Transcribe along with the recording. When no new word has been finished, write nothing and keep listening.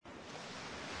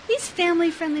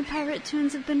family-friendly pirate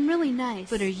tunes have been really nice.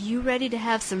 But are you ready to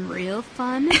have some real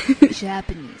fun?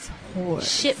 Japanese horror.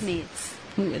 Shipmates.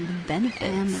 With benefits.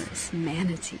 Amorous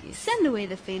manatees. Send away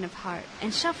the faint of heart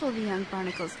and shuffle the young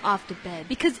barnacles off to bed,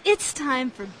 because it's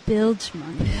time for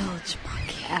Bilgemunky.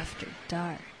 Bilgemunky. After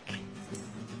Dark.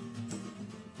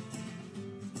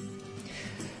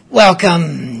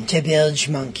 Welcome to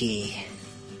Bilgemunky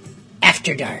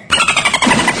After Dark.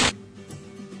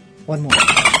 One more.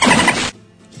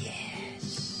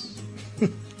 Yes.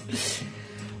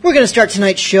 We're going to start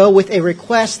tonight's show with a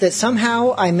request that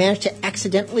somehow I managed to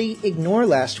accidentally ignore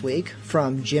last week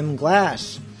from Jim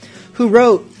Glass, who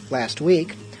wrote last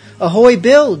week, "Ahoy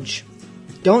Bilge!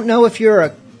 Don't know if you're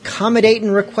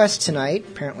accommodating request tonight."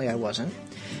 Apparently I wasn't.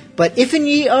 "But if and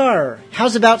ye are,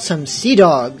 how's about some sea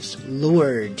dogs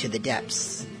lured to the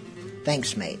depths?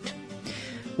 Thanks, mate."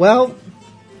 Well,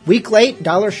 week late,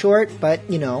 dollar short, but,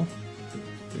 you know,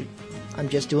 I'm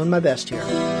just doing my best here.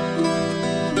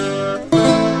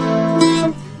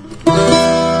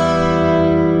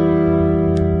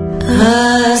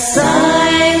 A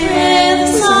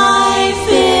siren's life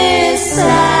is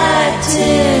sad,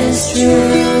 'tis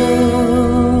true.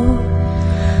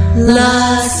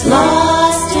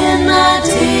 Lost in the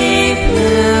deep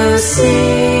blue sea,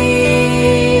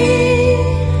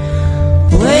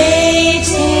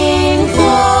 waiting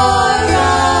for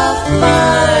a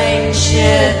fine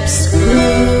ship's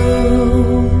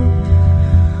crew.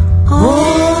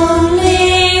 Only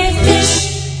fish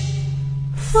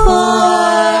for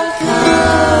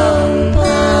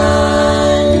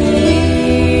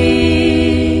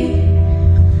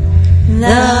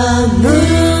the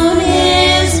moon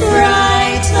is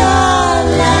bright, the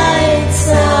lights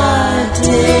are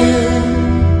dim.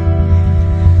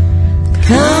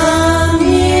 Come,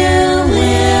 you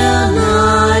will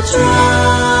not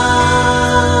drown.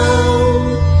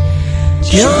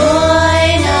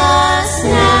 Join us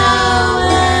now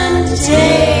and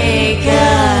take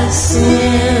a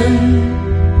swim.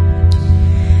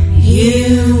 You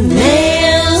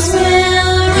males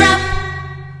will wrap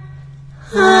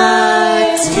our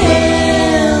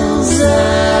tails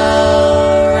around.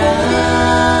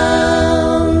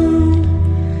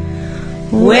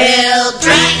 We'll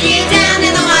drag you down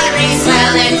in the watery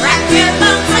swell and crack your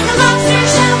bones like a lobster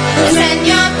shell. We'll send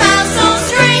your foul soul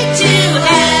straight to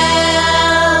hell.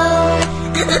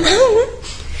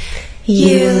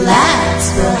 You lads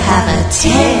will have a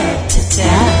tale to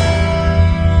tell.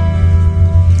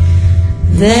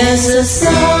 There's a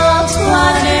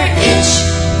saltwater itch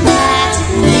that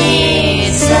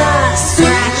needs a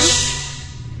scratch.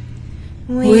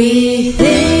 We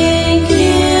think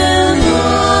you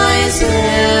boys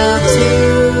will do,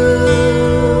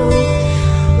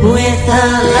 with a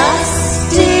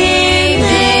lusty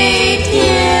mate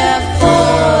here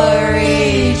for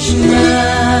each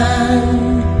man,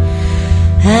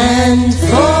 and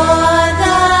for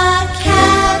the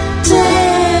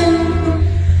captain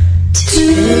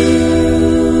too.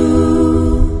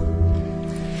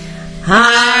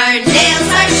 Our nails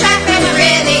are sharp and we're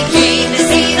really keen to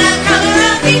see the color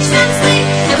of each man's sleeve,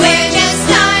 and we're just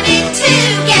starting to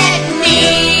get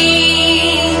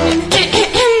mean.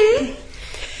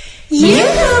 You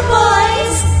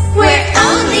boys, we're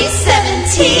only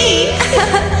 17.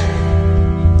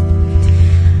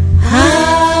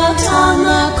 Out on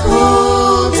the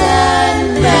cold and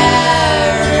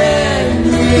barren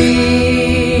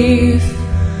reef,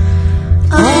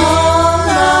 all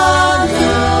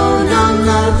alone on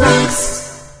the rocks,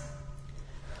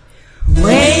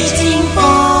 waiting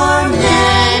for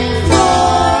men for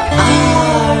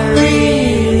our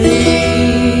relief,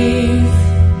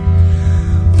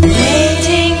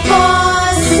 waiting for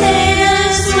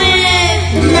sailors with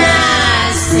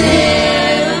massive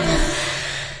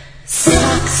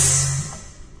socks.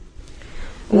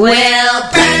 We'll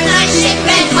burn thy ship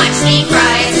and watch thee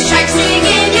cry as the sharks dig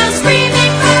in, you'll scream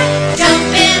and cry.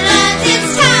 Jump in, lad,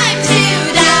 it's time to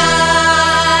die.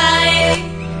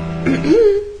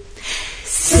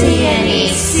 See any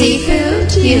seafood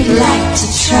you'd like to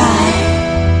try?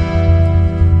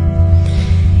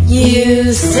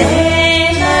 You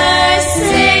sailors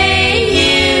say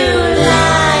you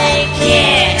like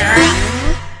it rough.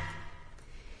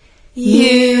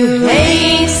 You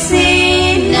ain't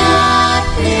seen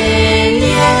nothing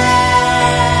yet.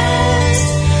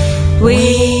 We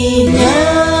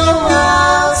know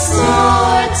all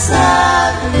sorts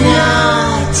of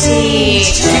naughty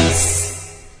tricks,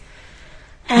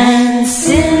 and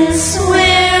since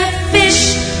we're fish,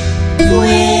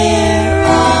 we're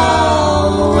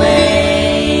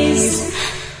always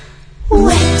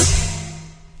wet.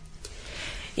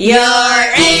 You're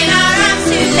in our arms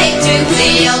too late to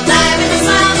feel that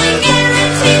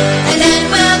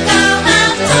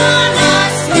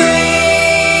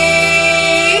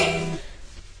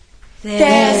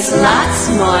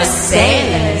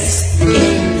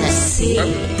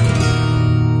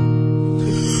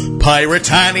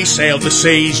Pirate Annie sailed the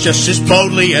seas just as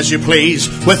boldly as you please,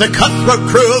 with a cutthroat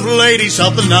crew of ladies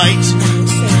of the night,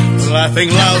 laughing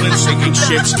loud and sinking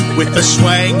ships with the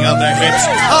swaying of their hips.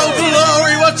 Oh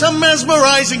glory, what a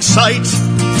mesmerizing sight!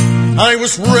 I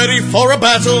was ready for a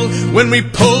battle when we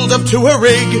pulled up to her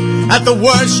rig. At the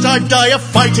worst I'd die of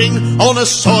fighting on a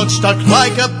sword stuck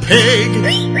like a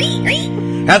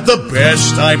pig. At the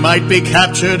best I might be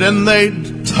captured and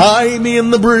they'd tie me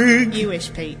in the brig. You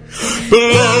wish, Pete.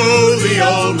 Blow the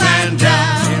old man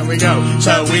down. Here we go.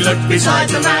 So we looked beside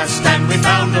the mast and we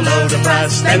found a load of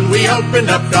brass. Then we opened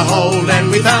up the hold and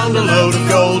we found a load of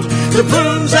gold, the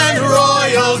plumes and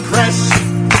royal crest.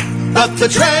 But the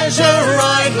treasure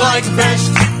I'd like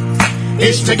best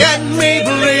is to get me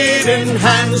bleeding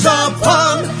hands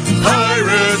upon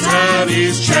Pirate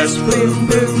Annie's chest. Boom,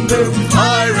 boom, boom.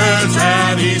 Pirate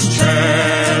Annie's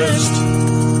chest.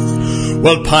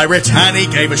 Well, Pirate Annie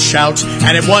gave a shout,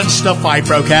 and at once the fight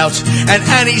broke out, and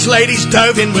Annie's ladies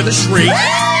dove in with a shriek.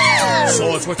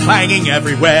 Swords were clanging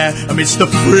everywhere amidst the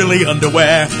frilly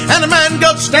underwear, and a man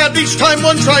got stabbed each time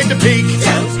one tried to peek.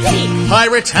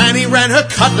 Pirate Annie ran her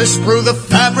cutlass through the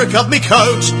fabric of me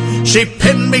coat. She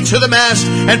pinned me to the mast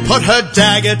and put her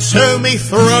dagger to me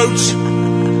throat.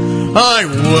 I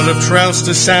would have trounced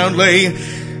her soundly,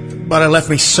 but I left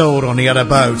me sword on the other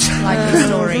boat. Like the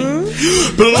story.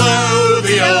 Blow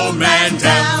the old man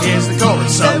down. Here's the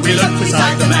chorus. So we looked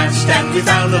beside the mast and we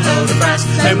found a load of brass.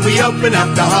 Then we opened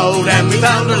up the hold and we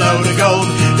found a load of gold,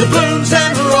 the plumes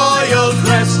and royal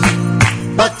crest.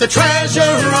 But the treasure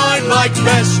I'd like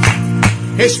best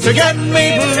is to get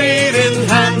me bleeding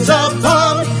hands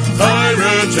upon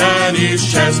Pirate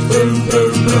Annie's chest. Boom,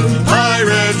 boom, boom.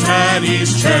 Pirate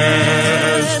Annie's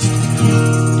chest.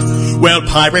 Well,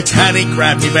 Pirate Annie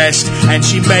grabbed me vest, and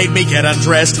she made me get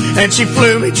undressed, and she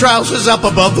flew me trousers up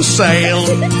above the sail.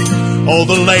 All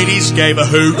the ladies gave a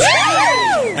hoot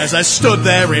as I stood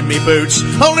there in me boots,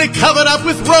 only covered up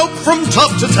with rope from top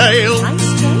to tail.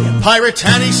 Pirate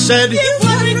Annie said, "You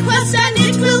will request and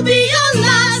it will be your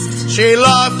last." She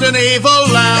laughed an evil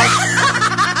laugh.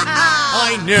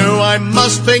 I knew I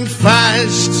must think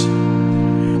fast.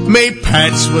 Me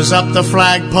pants was up the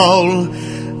flagpole,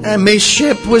 and me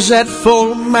ship was at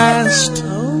full mast.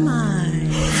 Oh my.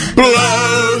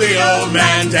 Blow the old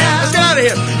man down. Let's get out of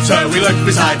here. So we looked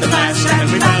beside the mast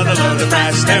and we found a load of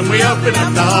brass. Then we opened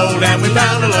up the hold and we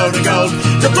found a load of gold,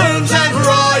 the plumes and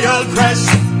royal crest.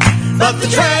 But the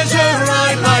treasure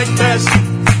I'd like best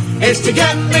is to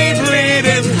get me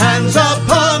bleeding hands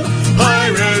upon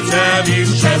Pirate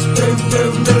Annie's chest. Boom,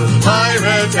 boom, boom.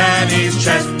 Pirate Annie's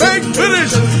chest. Big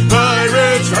finish.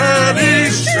 Pirate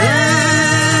Annie's chest.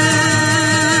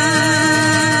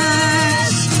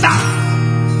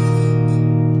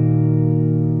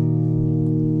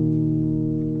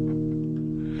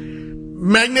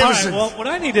 Magnificent. All right, well, what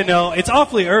I need to know, it's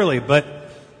awfully early, but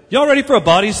y'all ready for a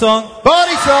body song?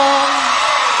 Body song!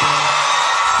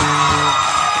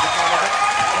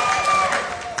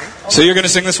 So you're going to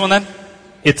sing this one then?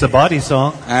 It's a body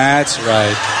song. That's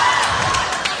right.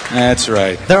 That's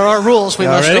right. There are rules we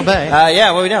must ready? obey.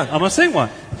 Yeah, what are we doing? I'm going to sing one.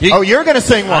 You're going to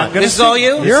sing one. This is all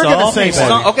you? You're going to all sing me, one.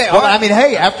 baby. Okay, all Well, right. I mean,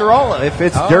 hey, after all, if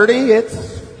it's dirty, it's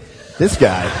this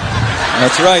guy.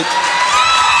 That's right.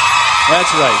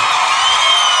 That's right.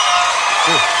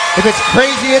 If it's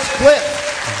crazy, it's Cliff.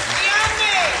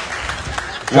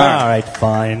 All right,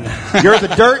 fine. You're the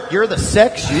dirt, you're the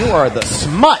sex, you are the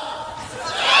smut.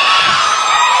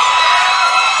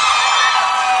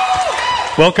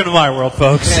 Welcome to my world,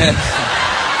 folks.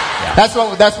 That's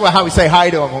how we say hi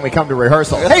to him when we come to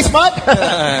rehearsal. Hey, smut!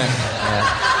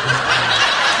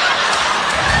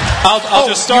 I'll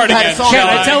just start you had again. a song. Can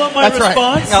I tell him my That's right.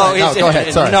 response? No, go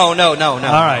ahead, sorry. No. All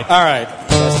right. All right.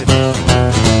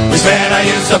 We spent our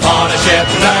youth upon a ship,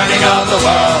 learning of the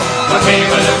world. When we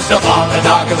were loosed upon the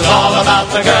dock, it was all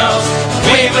about the girls.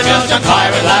 We were just young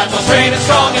pirate lads, all straight and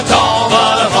strong and tall.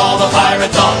 But of all the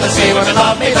pirates on the sea, women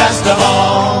loved me best of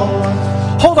all.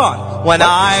 Hold on. When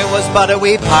I was but a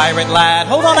wee pirate lad.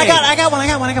 Hold on, I got one.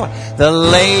 The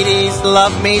ladies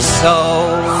love me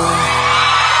so.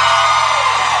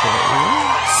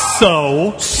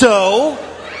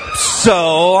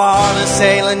 So on a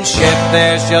sailing ship,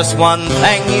 there's just one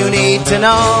thing you need to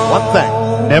know. One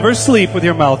thing. Never sleep with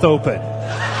your mouth open.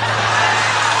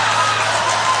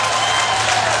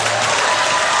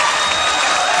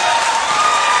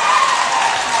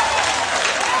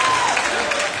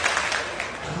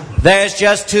 There's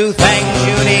just two things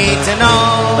you need to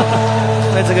know.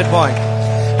 That's a good point.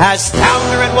 As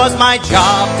founder, it was my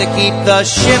job to keep the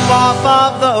ship off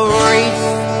of the reef.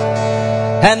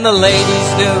 And the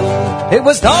ladies knew it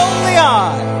was only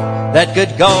I that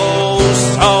could go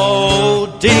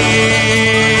so dear.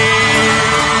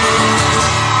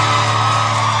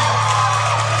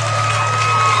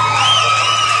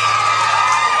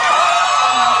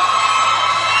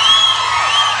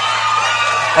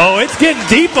 Oh, it's getting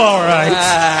deep, all right.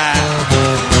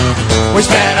 We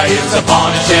spent our youth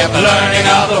upon a ship, learning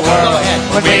of the world.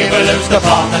 When we were loosed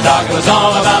upon the dock, it was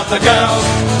all about the girls.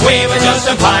 We were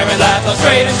just a pirate lad, though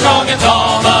straight and strong and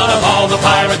tall. But of all the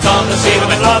pirates on the sea,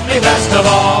 women loved me best of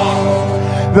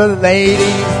all. The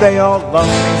ladies, they all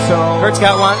love me so. Kurt's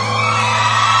got one.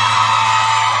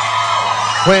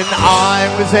 When I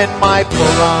was in my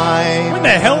prime. When the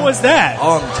hell was that?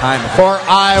 Long time ago. For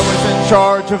I was in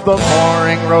charge of the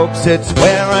mooring ropes. It's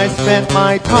where I spent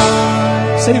my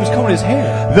time. He said he was combing his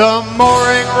hair. The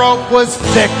mooring rope was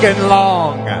thick and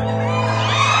long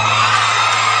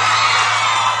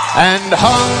and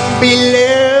hung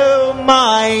below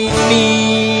my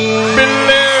knee.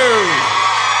 Below.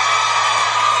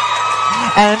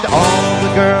 And all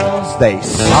the girls, they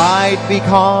sighed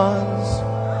because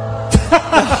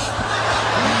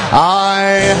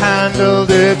I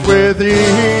handled it with ease.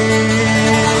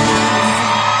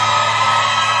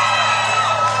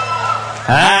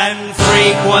 And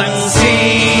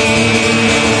frequency.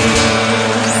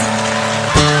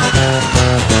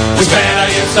 We spent our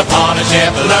youth upon a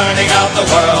ship, learning of the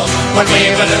world. When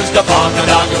we were loosed upon the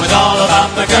dock, it was all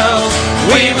about the girls.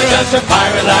 We were just a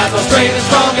pirate lad, was straight and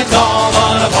strong and tall.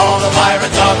 One of all the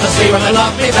pirates of the sea, women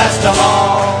loved me best of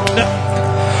all.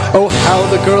 Oh, how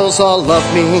the girls all love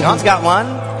me. John's got one.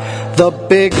 The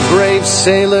big, brave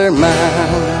sailor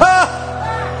man.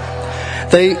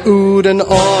 They oohed and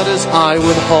awed as I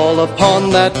would haul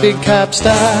upon that big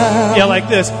capstan. Yeah, like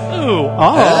this. Ooh,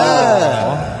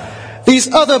 oh.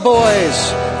 These other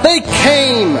boys, they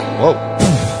came. Whoa.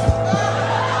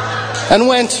 And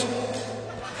went.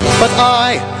 But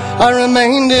I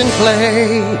remained in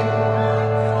play.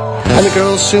 And the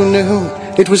girls soon knew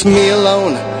it was me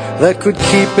alone that could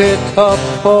keep it up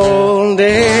all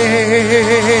day.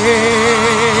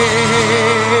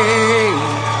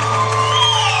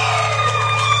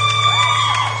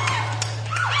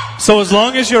 So as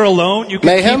long as you're alone, you can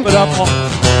Mayhem? keep it up.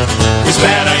 We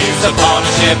spent our youth upon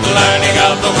a ship, learning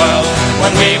of the world.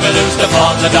 When we were loosed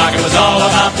upon the dock, it was all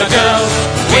about the girls.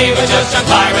 We were just young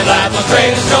pirate lads, was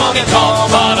great and strong and tall.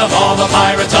 But of all the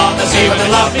pirates on the sea, women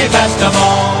loved me best of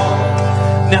all.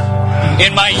 Now,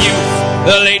 In my youth,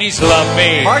 the ladies loved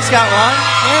me. Mark's got one.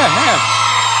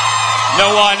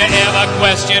 No one ever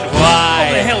questioned what the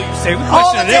why. hell you say? We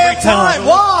question it every time.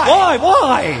 Why?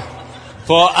 Why?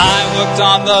 For I worked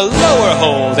on the lower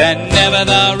hold and never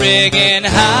the rigging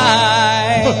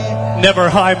high. Never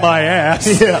hide my ass.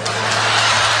 Yeah.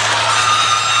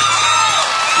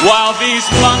 While these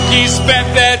monkeys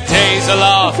spent their days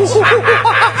aloft,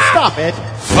 Stop it.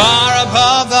 far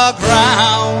above the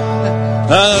ground,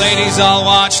 the ladies all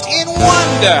watched in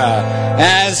wonder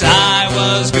as I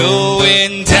was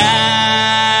going down.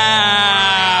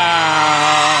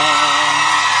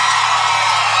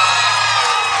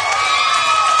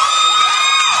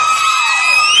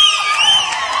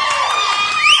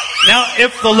 Now, if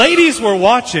the ladies were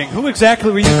watching, who exactly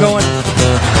were you going?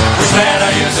 We spent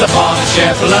our youth upon a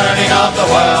ship, learning of the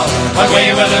world. When we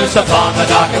were loosed upon the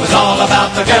dock, it was all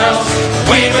about the girls.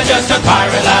 We were just a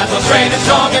pirate lads, was straight and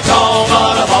strong and tall.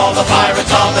 But of all the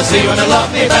pirates on the sea, women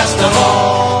loved me best of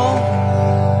all.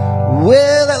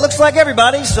 Well, that looks like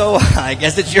everybody, so I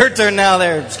guess it's your turn now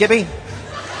there, Skippy.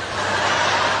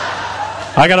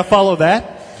 I gotta follow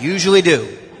that? Usually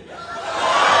do.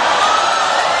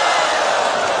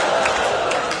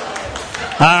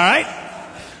 All right.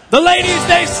 The ladies,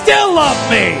 they still love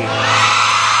me.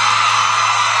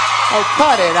 Oh,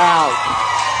 cut it out.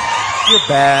 You're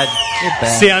bad. You're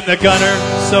bad. See, I'm the gunner,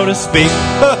 so to speak.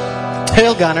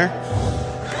 Tail gunner.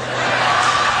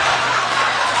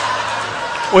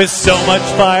 With so much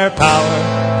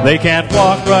firepower, they can't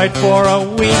walk right for a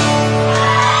week.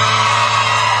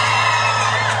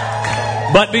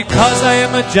 But because I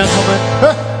am a gentleman,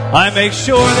 I make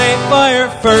sure they fire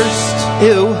first.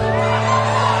 Ew.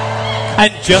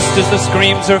 And just as the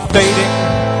screams are fading,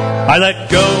 I let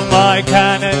go my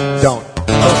cannons. Don't.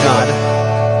 Oh,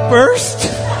 God. First.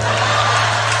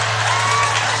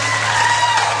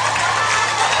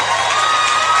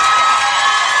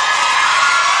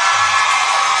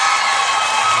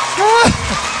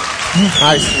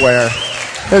 I swear.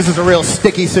 This is a real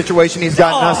sticky situation he's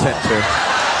gotten us into.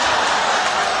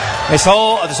 This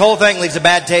whole thing leaves a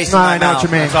bad taste in my I know mouth. what you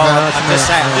mean. That's all. I know what I'm you just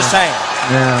mean. saying. I'm just saying.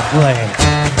 Yeah.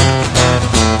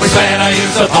 We 'Cause when I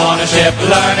used to pawn a ship,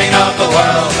 learning of the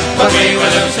world, when we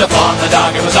were loose upon the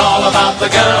dock, it was all about the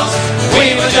girls.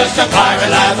 We were just a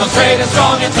pirate lad, no straight and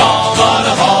strong and tall, but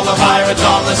of all the pirates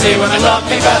on the sea, women loved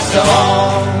me best of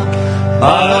all.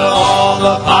 But of all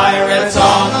the pirates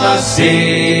on the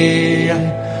sea,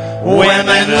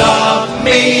 women love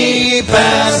me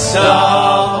best of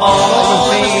all.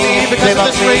 They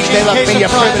love me, you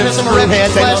primitive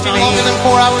screwhead. They love me. Longer than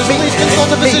 4 hours, please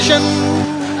consult a physician.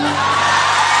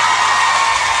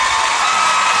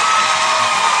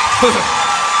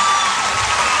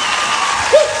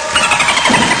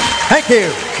 Thank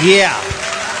you. Yeah.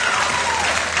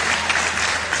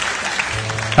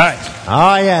 All right.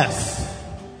 Ah, yes.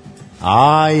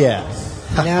 Ah, yes.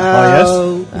 No,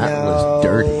 That was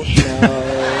dirty.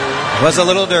 It was a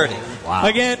little dirty. Wow.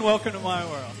 Again, welcome to my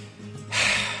world.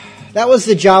 That was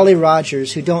the Jolly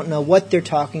Rogers, who don't know what they're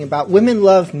talking about. Women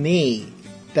love me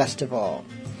best of all,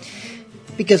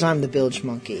 because I'm the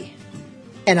Bilgemunky,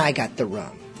 and I got the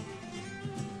rum.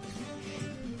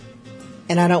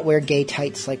 And I don't wear gay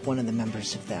tights like one of the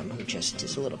members of them, who just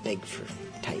is a little big for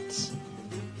tights.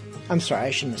 I'm sorry,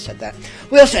 I shouldn't have said that.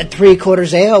 We also had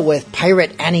 3/4 ale with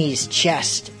Pirate Annie's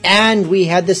Chest, and we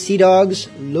had the Sea Dogs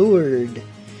lured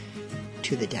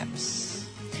to the depths.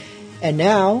 And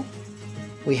now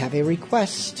we have a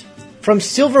request from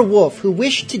Silver Wolf, who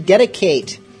wished to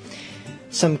dedicate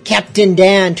some Captain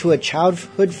Dan to a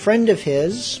childhood friend of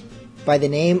his by the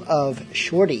name of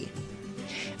Shorty.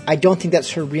 I don't think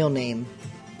that's her real name.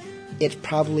 It's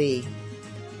probably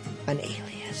an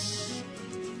alias.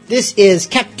 This is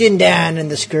Captain Dan and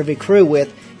the Scurvy Crew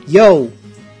with Yo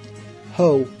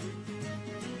Ho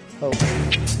Ho.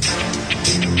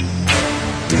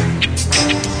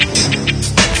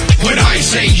 When I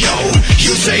say yo,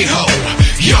 you say ho.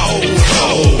 Yo ho,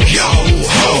 yo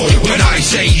ho. When I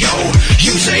say yo,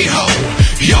 you say ho.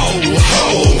 Yo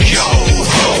ho, yo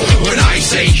ho. When I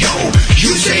say yo,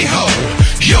 you say ho.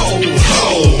 Yo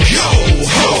ho, yo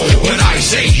ho. When I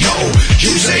say yo,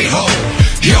 you say ho.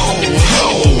 Yo ho,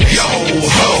 yo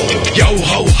ho. Yo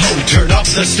ho ho, turn up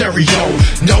the stereo.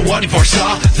 No one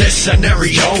foresaw this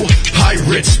scenario.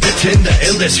 Pirates spit in the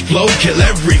illest flow, kill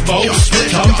every foe,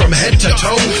 split them from head to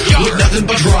toe with nothing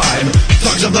but rhyme.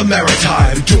 Thugs of the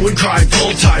maritime, doing crime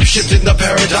full time, shifting the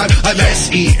paradigm. I'm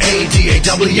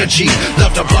SEADAWG,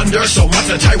 left to plunder, so much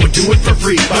that I would do it for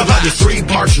free. My blood is 3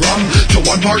 parts rum to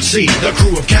 1 part sea. The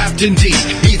crew of Captain D,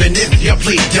 even if you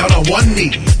plead down on one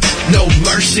knee, no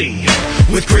mercy.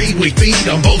 With greed we feed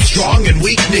on both strong and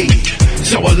weak need.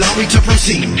 So allow me to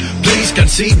proceed. Please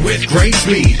concede with great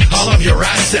speed all of your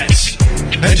assets,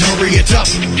 and hurry it up,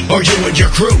 or you and your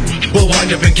crew will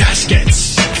wind up in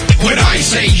caskets. When I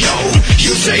say yo,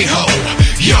 you say ho.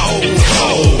 Yo ho,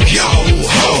 yo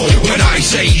ho. When I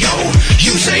say yo,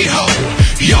 you say ho.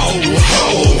 Yo ho,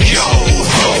 yo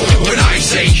ho. When I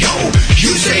say yo,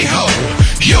 you say ho.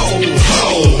 Yo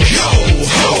ho, yo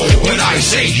ho. When I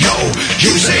say yo,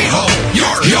 you say ho. Yo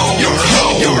ho,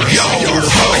 yo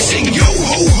ho. I sing yo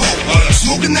ho ho while I'm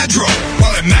smoking that dro,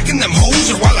 while I'm macking them hoes,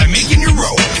 or while I'm making your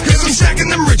roll. Cause I'm stacking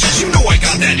them riches, you know I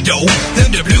got that dough.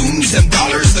 Them doubloons, them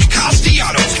dollars, them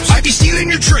Castellanos. I be stealing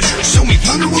your treasures, so me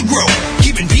plunder will grow.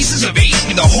 Keeping pieces of 8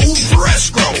 in the hold for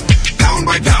escrow. Pound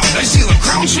by pound, I steal them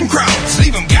crowns from crowds,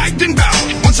 leave them gagged and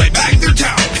bound once I bag their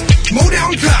town. Mow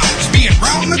down clouds, being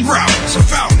round the ground, so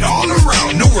found all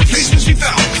around, no replacements we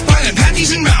found. Violent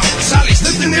panties and mouths, Sally's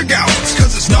lifting their gowns,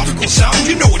 cause it's nautical sound,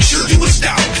 you know it's sure to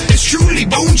astound. It's truly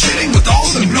bone-chilling with all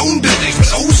them blown buildings,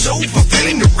 but oh so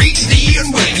fulfilling to read the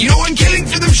unwilling. You know I'm killing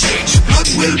for them shades, your blood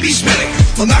will be spilling.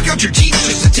 I'll knock out your teeth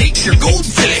just to take your gold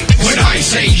filling. When I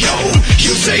say yo,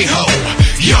 you say ho.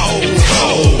 Yo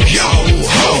ho, yo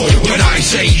ho. When I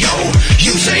say yo,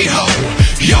 you say ho.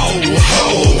 Yo ho,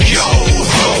 yo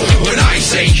ho. When I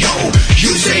say yo,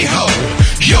 you say ho.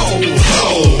 Yo ho,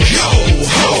 yo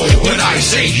ho. When I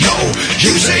say yo,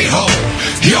 you say ho.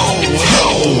 Yo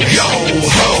ho, yo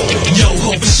ho. Yo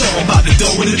ho for sure, I'm about to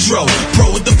dough in the dro.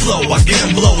 Pro with the flow, I get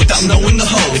them blow without knowing the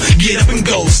hoe. Get up and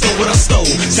go, stole what I stole.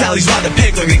 Sally's by the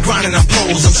peg like they grinding on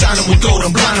poles. I'm shining with gold,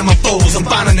 I'm blinding my foes. I'm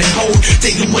finding they hold,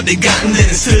 taking what they got and then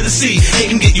it's to the sea. They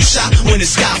can get you shot when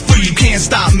it's scot free, you can't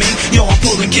stop me. Yo, I'm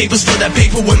pulling capers for that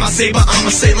paper with my saber. I'm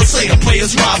a sailor slayer,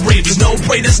 players rob rape. There's no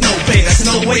pray, there's no pay. That's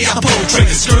no way I portray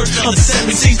the scourge of the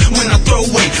 70s when I throw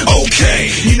away.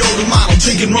 Okay, you know the model,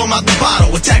 drinking rum out the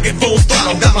bottle, attack at full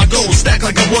throttle. Got my gold stacked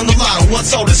like I won the lotto.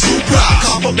 What's all this hoopla?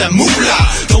 Cough up that moolah.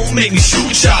 Don't make me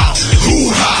shoot y'all.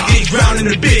 Hoo-ha, get ground in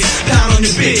the bitch, pound on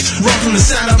your bitch. Run from the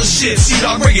sound of the shit, see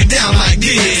dog break it down like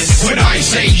this. When I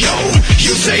say yo,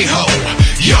 you say ho.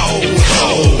 Yo ho,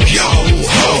 yo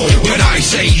ho. When I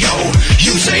say yo,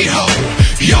 you say ho.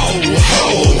 Yo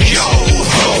ho,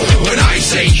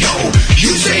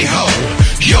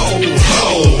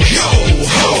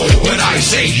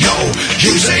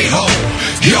 say ho,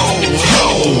 yo ho,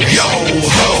 yo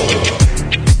ho.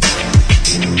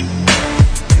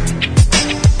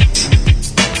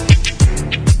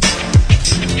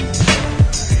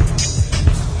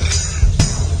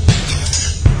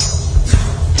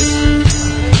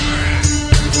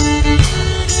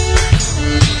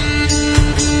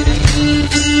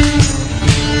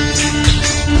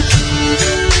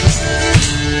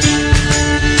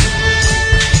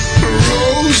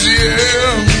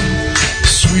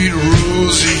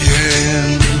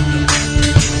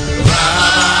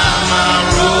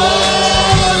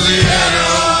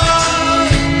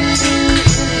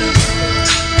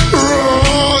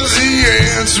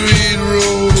 Sweet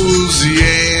Rosie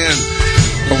Ann,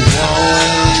 I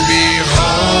won't be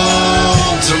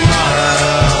home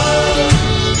tomorrow.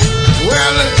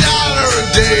 Well, $1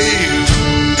 a day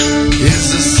is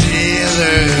the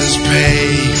sailor's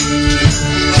pay.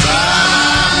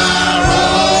 Bye, my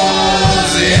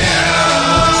Rosie Ann.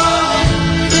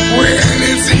 Well,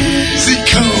 it's easy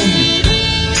come,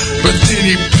 but then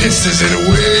he pisses it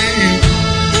away.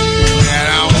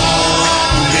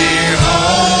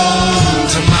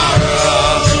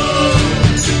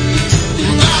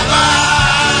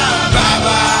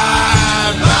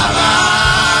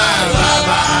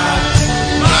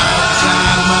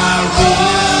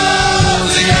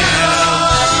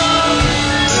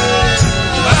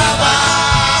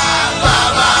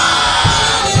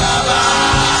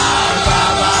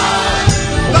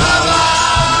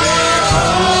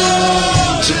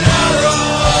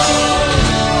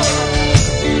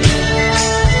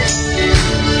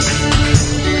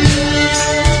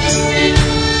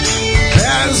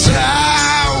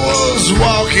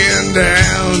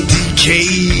 Down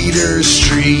Decatur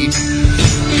Street,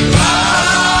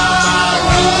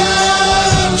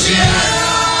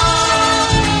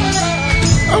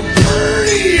 a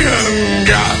pretty young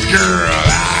goth girl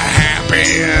I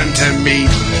happened to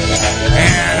meet,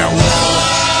 and I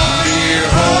won't be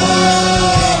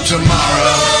home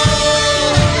tomorrow.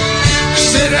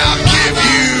 Said I'll give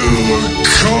you a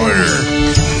quarter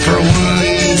for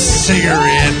one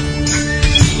cigarette.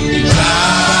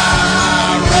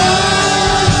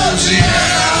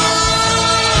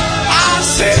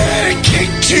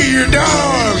 To your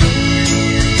dog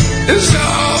is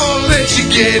all that you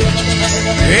get,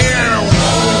 and I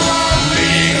won't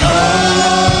be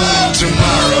home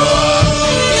tomorrow.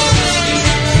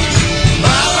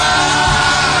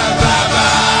 Bye-bye,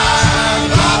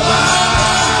 bye-bye, bye-bye,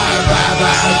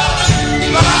 bye-bye,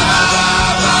 bye-bye,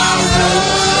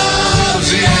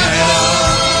 Rosie Ann.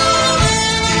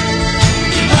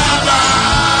 Bye-bye,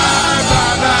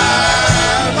 bye-bye,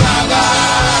 bye-bye, bye-bye.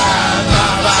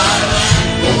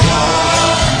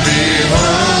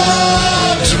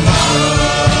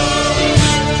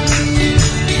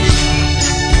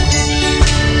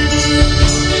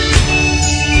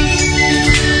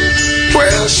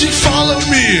 Well, she followed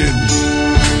me in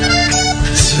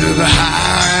to the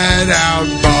hideout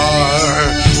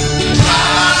bar.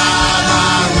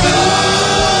 My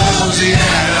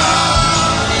Louisiana,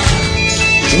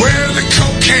 where the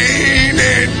cocaine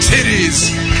and titties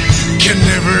can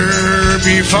never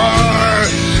be far,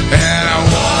 and I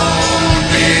won't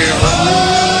be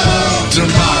home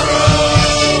tomorrow.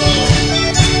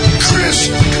 Chris,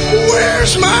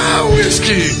 where's my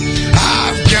whiskey?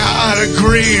 I've got a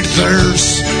great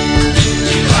thirst.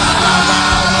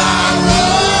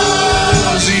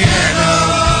 Louisiana,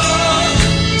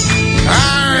 I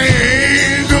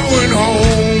ain't going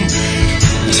home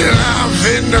till I'm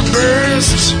fit to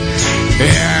burst.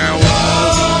 Yeah, I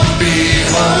won't be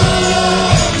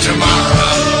home tomorrow.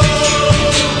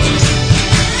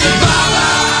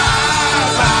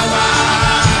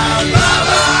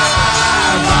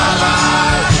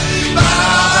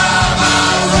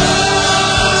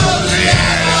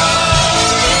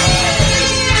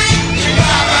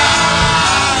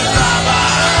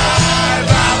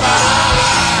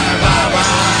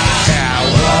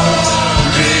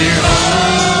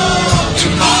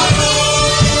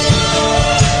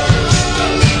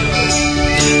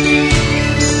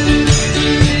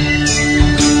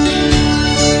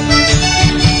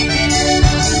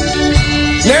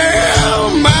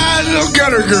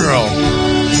 Gutter girl,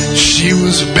 she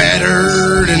was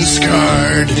battered and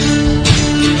scarred.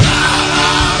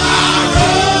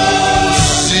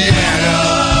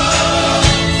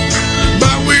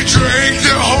 But we drank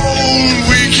the whole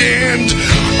weekend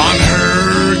on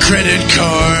her credit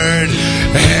card,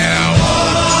 and I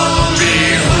won't be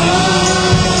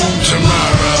home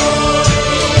tomorrow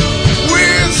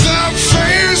with a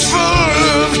face full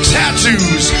of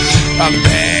tattoos, a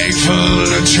bag full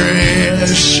of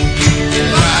trash.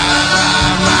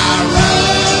 My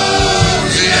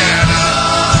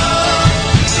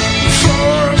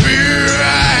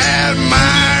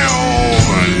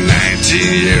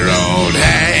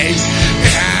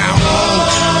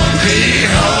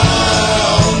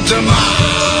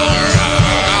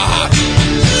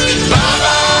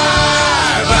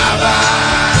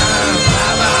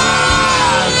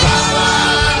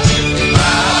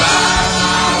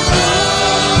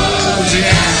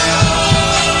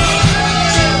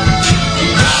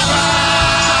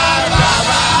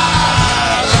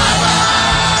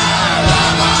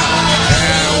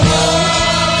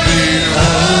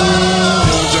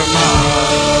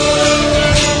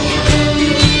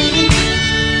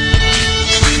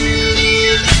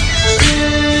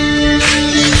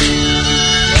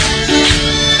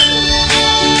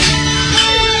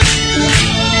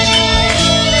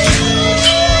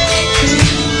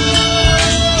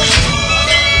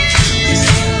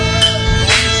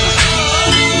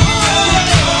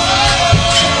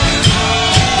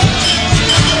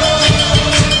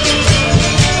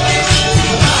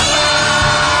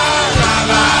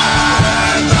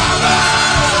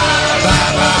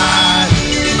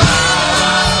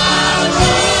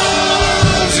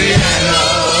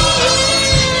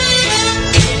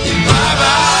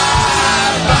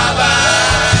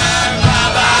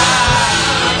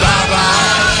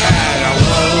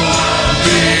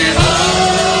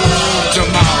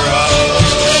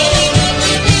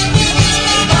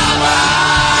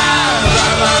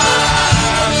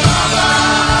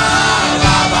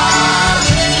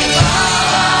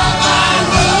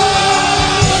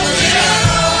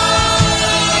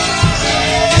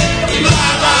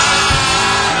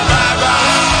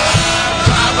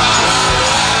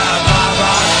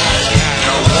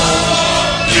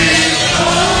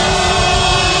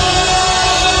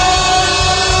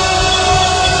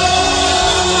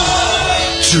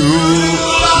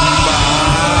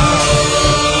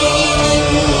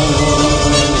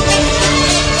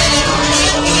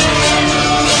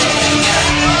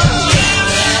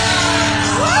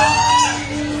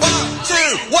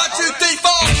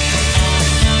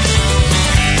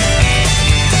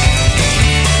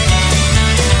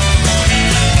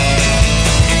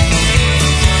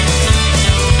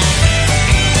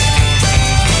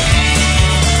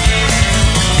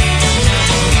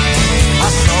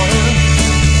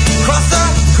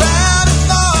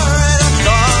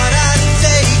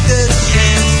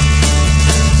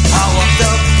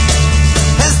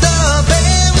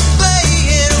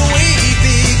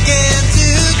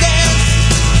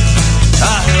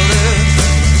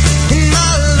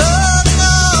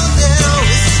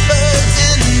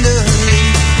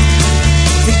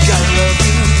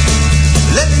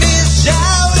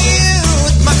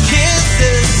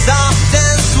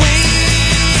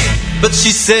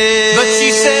said,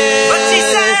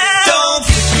 don't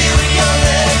kiss me with your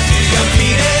lips to your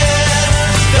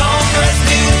penis. Don't caress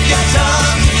me with your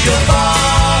tongue to your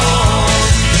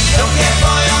balls. Don't care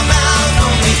for your mouth,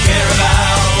 only care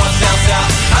about what's down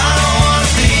south. I don't want to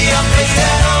see your face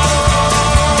at all.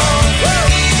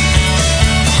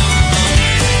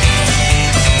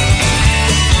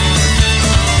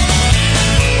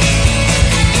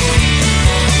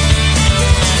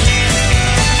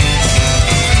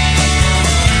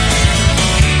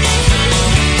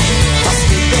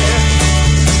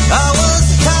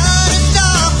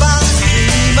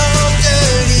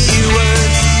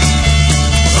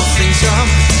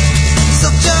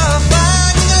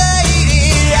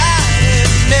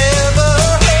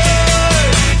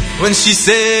 When she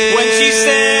said,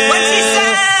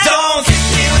 don't kiss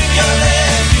me with your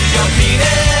lips, use your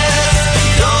penis.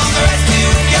 Don't caress me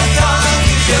with your tongue,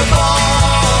 use your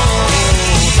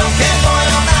balls. Don't care for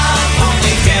your mouth,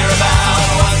 only care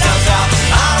about what's down south.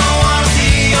 I don't want to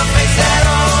see your face at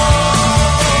all.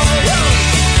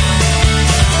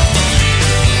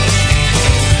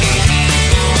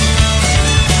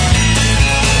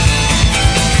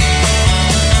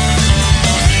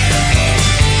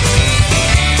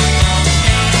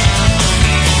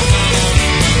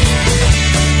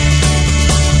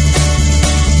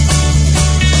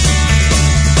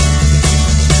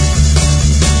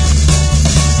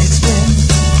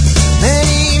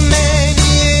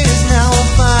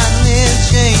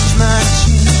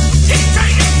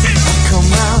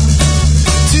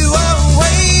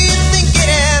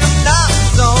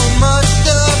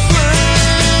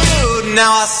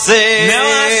 Now I say,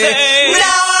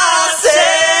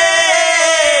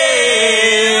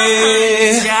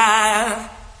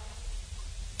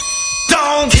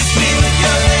 don't kiss me with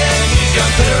your lips, use your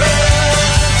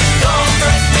clitoris. Don't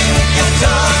caress me with your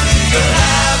tongue, use your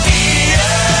labia.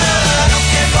 Don't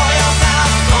care for your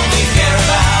mouth, only care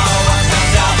about what's down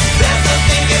south. There's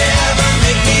nothing could ever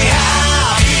make me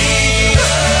happy.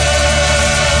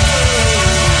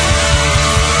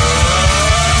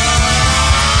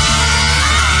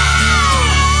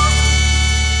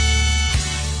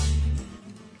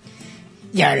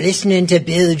 You're listening to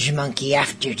Bilgemunky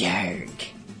After Dark.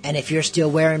 And if you're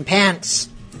still wearing pants,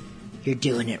 you're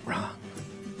doing it wrong.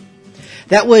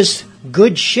 That was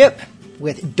Good Ship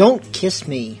with Don't Kiss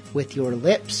Me With Your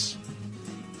Lips.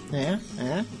 Yeah.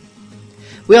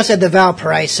 We also had the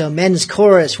Valparaiso Men's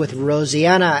Chorus with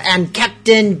Rosianna and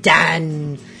Captain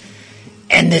Dan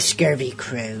and the Scurvy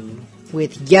Crew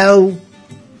with Yo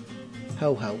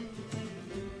Ho Ho.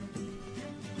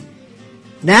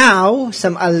 Now,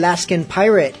 some Alaskan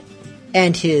pirate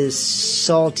and his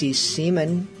salty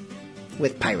seaman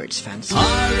with Pirate's Fancy.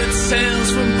 Pirate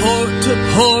sails from port to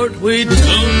port, we don't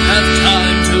have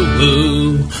time to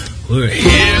woo. We're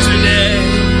here today,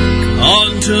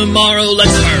 on tomorrow,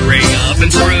 let's hurry up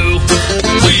and through.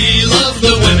 We love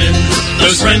the women,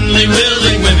 those friendly,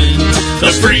 willing women,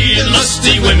 those free and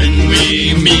lusty women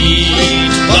we meet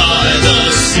by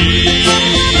the sea.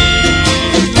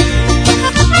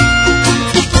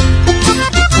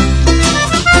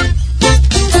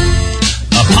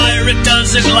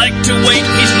 Doesn't like to wait,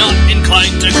 he's not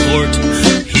inclined to court.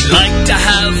 He'd like to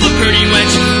have a pretty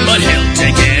wench, but he'll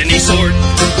take any sort.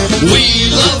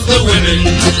 We love the women,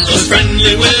 those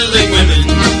friendly, willing women,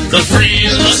 the free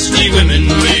and lusty women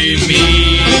we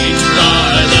meet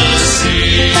by the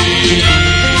sea.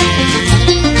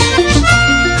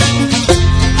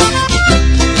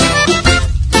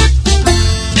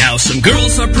 Now some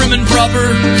girls are prim and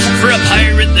proper, for a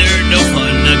pirate they're no fun.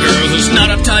 A girl who's not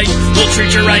uptight will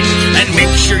treat you right and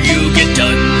make sure you get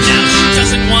done. Now she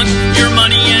doesn't want your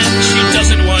money and she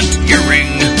doesn't want your ring.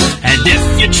 And if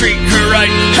you treat her right,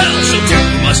 hell, she'll do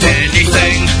most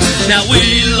anything. Now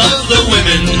we love the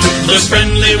women, those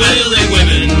friendly, willing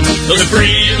women, those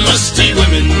free and lusty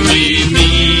women we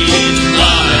meet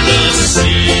by the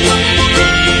sea.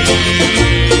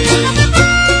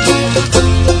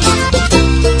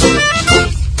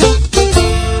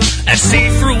 At sea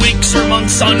for weeks or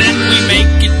months on end, we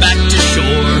make it back to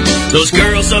shore. Those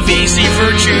girls of easy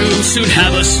virtue soon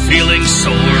have us feeling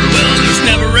sore. Well, there's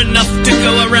never enough to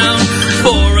go around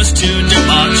for us to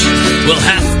debauch. We'll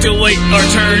have to wait our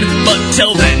turn, but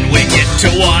till then we get to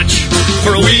watch.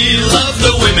 For we love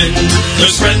the women,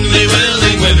 those friendly,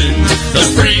 willing women,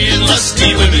 those free and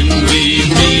lusty women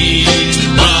we meet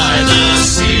by the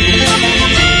sea.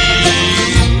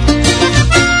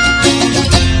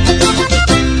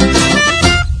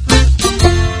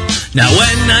 Now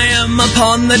when I am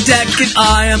upon the deck and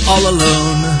I am all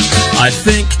alone, I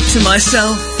think to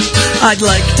myself, I'd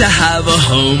like to have a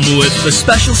home with a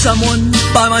special someone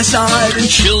by my side and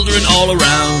children all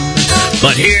around.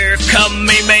 But here come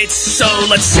me mates, so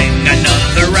let's sing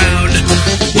another round.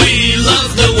 We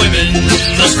love the women,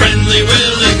 those friendly,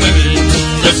 willing women,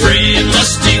 the free and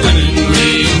lusty women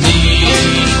we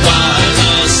meet by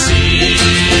the sea.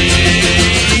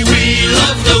 We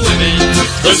love the women,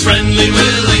 those friendly,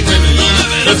 willing women,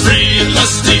 the free and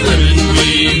lusty women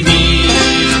we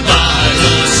meet by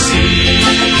the sea.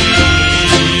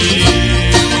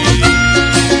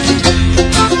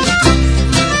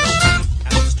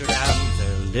 Amsterdam,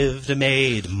 there lived a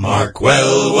maid. Mark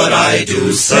well what I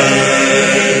do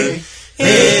say.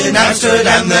 In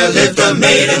Amsterdam there lived a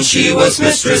maid, and she was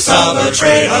mistress of a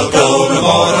trade. I'll go no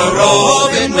more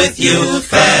a-roving with you,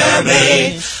 fair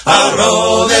maid.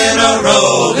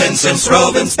 A-roving, since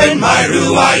roving's been my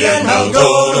ruin. I'll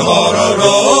go no more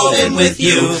a-roving with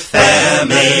you, fair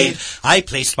maid. I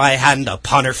placed my hand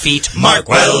upon her feet. Mark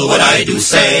well what I do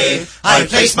say. I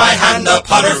placed my hand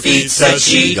upon her feet, said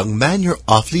she. Young man, you're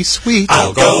awfully sweet.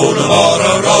 I'll go no more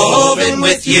a-roving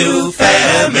with you,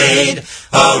 fair maid.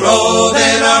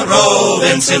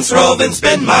 A-roving, since roving's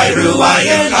been my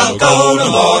ruin. I'll go no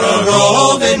more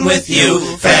a-roving with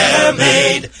you, fair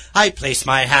maid. I placed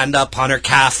my hand upon her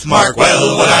calf. Mark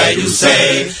well what I do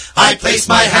say. I placed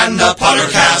my hand upon her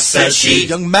calf, said she.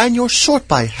 Young man, you're short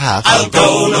by half. I'll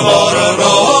go no more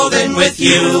a-roving with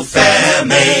you, fair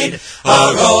maid.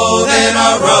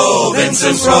 A-roving,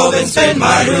 since roving's been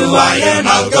my ruin.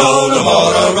 I'll go no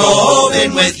more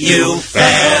a-roving with you,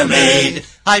 fair maid.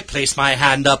 I placed my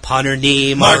hand upon her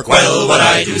knee. Mark well what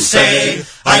I do say.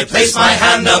 I placed my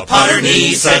hand upon her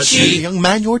knee, said she. Young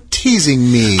man, you're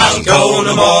teasing me. I'll go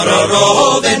no more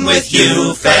a-roving with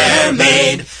you, fair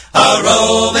maid.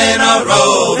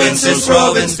 A-roving, since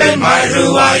roving's been my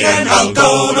ruin. I'll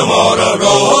go no more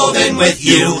a-roving with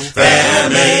you, fair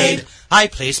maid. I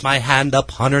placed my hand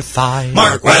upon her thigh.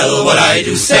 Mark well what I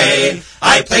do say.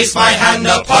 I placed my hand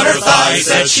upon her thigh,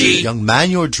 said she. Young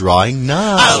man, you're drawing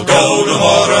nigh. I'll go no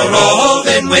more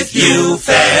a-roving with you,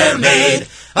 fair maid.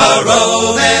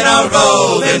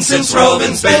 A-roving, since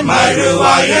roving's been my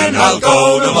ruin. I'll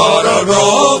go no more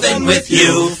a-roving with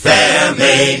you, fair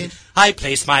maid. I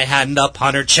placed my hand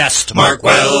upon her chest. Mark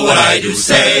well what I do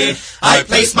say. I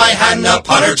placed my hand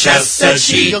upon her chest, said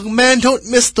she. Young man, don't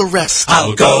miss the rest.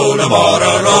 I'll go no more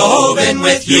a-roving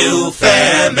with you,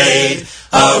 fair maid.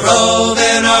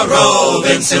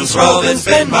 A-roving, since roving's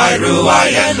been my ruin.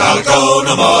 I'll go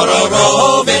no more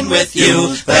a-roving with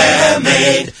you, fair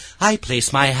maid. I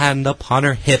place my hand upon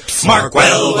her hips. Mark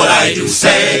well what I do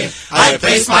say. I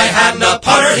place my hand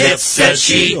upon her hips, said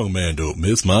she. Young man, don't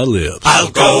miss my lips. I'll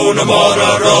go no more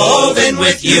a-roving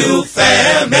with you,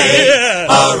 fair maid.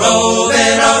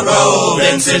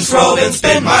 A-roving, since roving's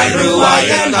been my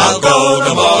ruin. I'll go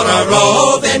no more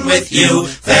a-roving with you,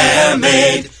 fair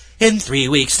maid. In 3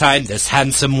 weeks' time, this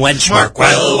handsome wench, mark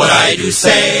well what I do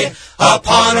say.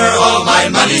 Upon her all my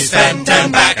money spent,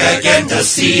 and back again to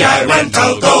sea I went.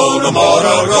 I'll go no more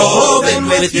a-roving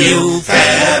with you,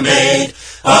 fair maid.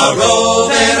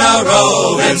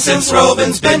 A-roving, since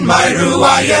roving's been my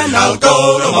ruin. I'll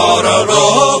go no more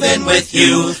a-roving with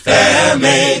you, fair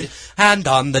maid. And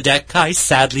on the deck I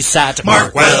sadly sat,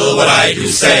 mark well what I do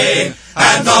say.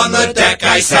 And on the deck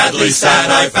I sadly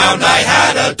sat, I found I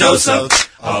had a dose of.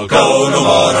 I'll go no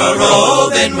more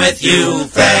a-roving with you,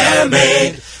 fair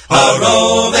maid.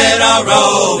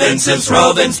 A-roving, since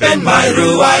roving's been my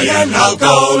ruin. I'll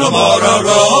go no more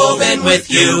a-roving with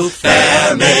you,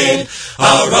 fair maid.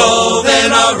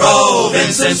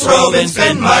 A-roving, since roving's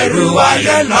been my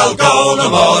ruin. I'll go no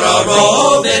more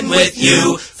a-roving with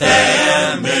you,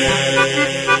 fair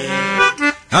maid.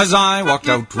 As I walked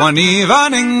out one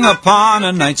evening upon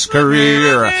a night's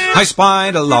career, I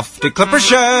spied a lofty clipper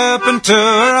ship, and to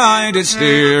her I did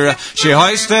steer. She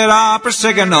hoisted up her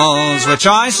signals, which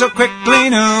I so quickly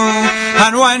knew,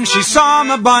 and when she saw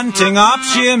me bunting up,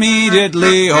 she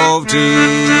immediately hove to.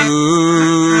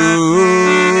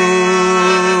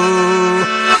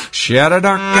 She had a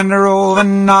dark and a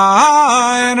roving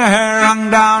eye, and her hair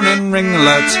hung down in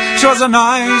ringlets. She was a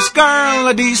nice girl,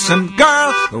 a decent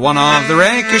girl, but one of the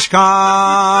rakish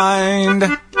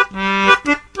kind.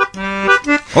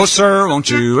 Oh, sir, won't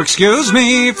you excuse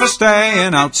me for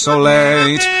staying out so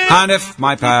late? And if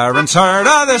my parents heard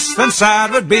of this, then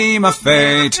sad would be my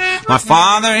fate. My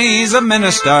father, he's a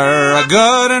minister, a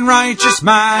good and righteous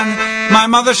man. My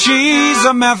mother, she's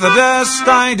a Methodist,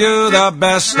 I do the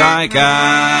best I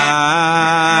can.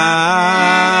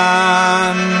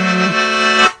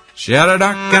 She had a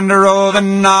dark and a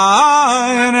roving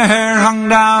eye, and her hair hung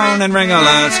down down in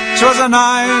ringlets. She was a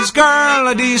nice girl,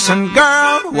 a decent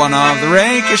girl, one of the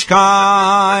rakish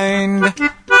kind.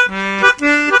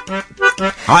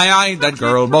 I eyed that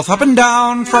girl both up and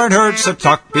down, for I'd heard such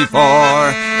talk before.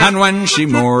 And when she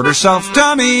moored herself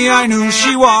to me, I knew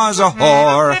she was a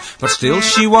whore. But still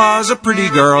she was a pretty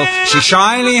girl, she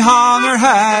shyly hung her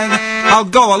head. I'll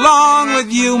go along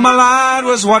with you, my lad,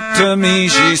 was what to me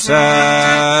she said.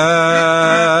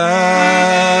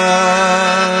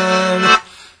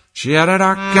 She had a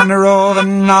dark and a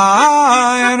roving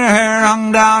eye, and her hair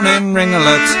hung down in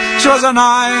ringlets. She was a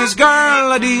nice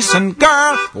girl, a decent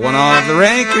girl, one of the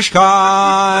rakish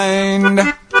kind.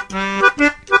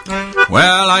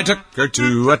 Well, I took her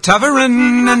to a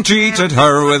tavern and treated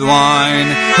her with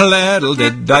wine. Little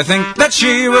did I think that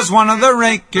she was one of the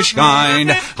rakish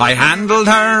kind. I handled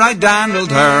her, I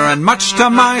dandled her, and much to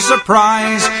my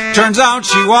surprise, turns out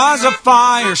she was a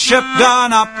fire ship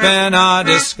done up in a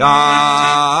disguise.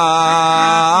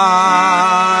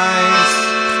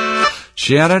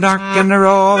 She had a dark and a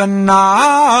roving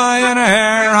eye, and her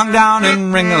hair hung down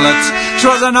in ringlets. She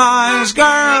was a nice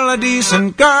girl, a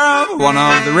decent girl, one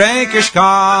of the rakish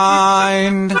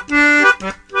kind.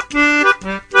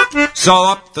 So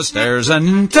up the stairs and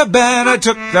into bed I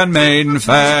took that maiden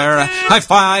fair. I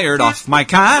fired off my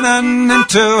cannon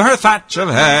into her thatch of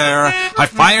hair. I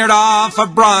fired off a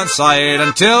broadside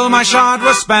until my shot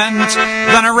was spent.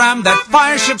 Then I rammed that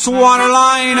fire ship's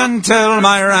waterline until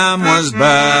my ram was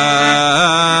bent.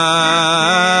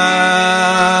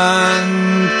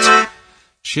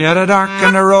 She had a dark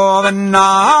and a roving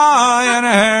eye, and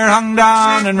her hair hung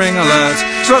down in ringlets.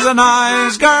 She was a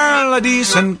nice girl, a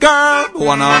decent girl,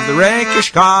 one of the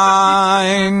rakish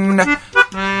kind.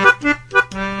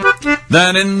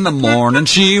 Then in the morning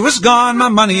she was gone, my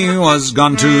money was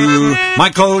gone too. My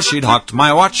clothes she'd hocked,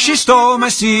 my watch she stole, my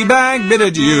sea bag bid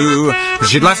adieu. But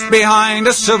she'd left behind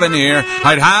a souvenir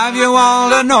I'd have you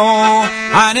all to know.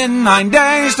 And in 9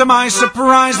 days, to my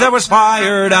surprise, there was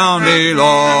fire down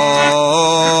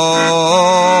below.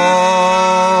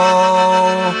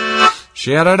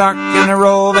 She had a dark and a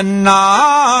roving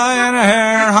eye, and her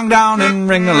hair hung down in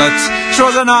ringlets. She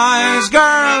was a nice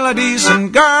girl, a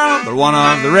decent girl, but one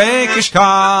of the rakish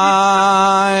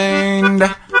kind.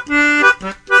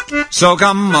 So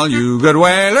come all you good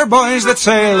whaler boys that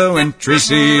sail the wintry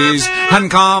seas,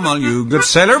 and come all you good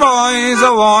sailor boys,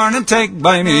 a warning take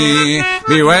by me.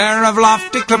 Beware of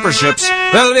lofty clipper ships,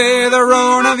 they'll be the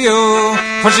ruin of you.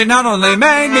 For she not only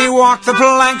made me walk the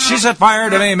plank, she set fire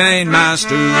to me mainmast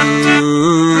too.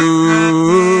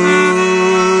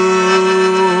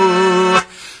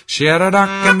 She had a dark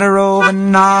and a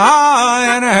roving eye,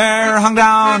 and her hair hung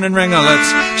down in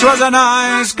ringlets. She was a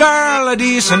nice girl, a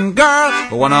decent girl,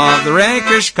 but one of the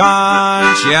rakish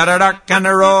kind. She had a dark and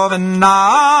a roving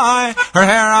eye, her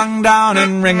hair hung down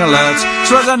in ringlets.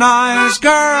 She was a nice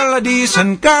girl, a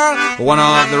decent girl, but one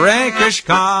of the rakish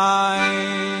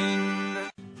kind.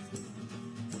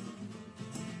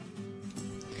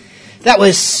 That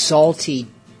was Salty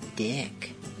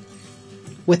Dick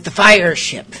with the fire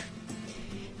ship.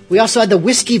 We also had the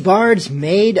Whiskey Bards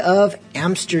Made of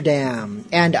Amsterdam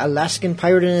and Alaskan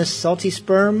Pirateness Salty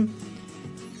Sperm.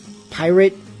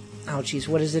 Pirate. Oh, geez,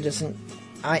 what is it?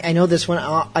 I know this one.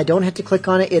 I don't have to click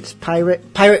on it. It's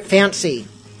Pirate Fancy.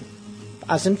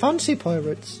 As in fancy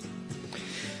pirates.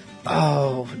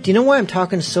 Oh, do you know why I'm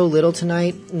talking so little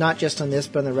tonight? Not just on this,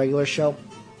 but on the regular show.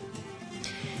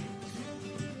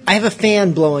 I have a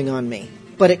fan blowing on me,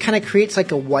 but it kind of creates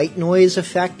like a white noise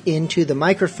effect into the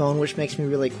microphone, which makes me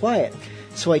really quiet.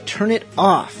 So I turn it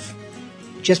off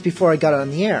just before I got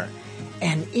on the air,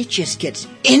 and it just gets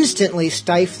instantly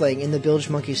stifling in the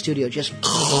Bilgemunky studio. Just,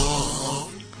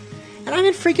 and I'm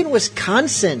in freaking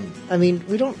Wisconsin. I mean,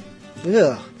 we don't,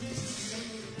 ugh.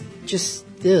 Just,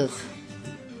 ugh.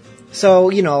 So,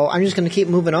 you know, I'm just going to keep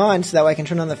moving on so that way I can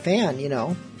turn on the fan, you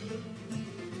know.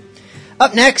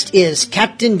 Up next is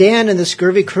Captain Dan and the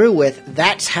Scurvy Crew with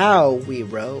That's How We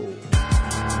Row.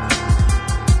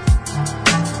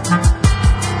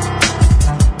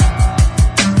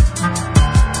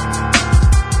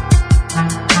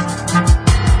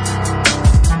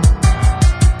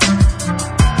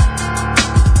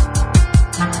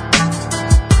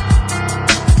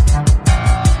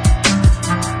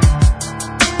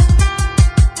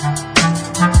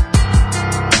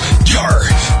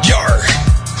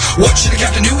 What should a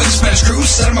captain do with a Spanish crew?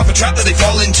 Set them up a trap that they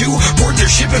fall into. Board their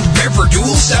ship and prepare for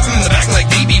duels. Stab them in the back like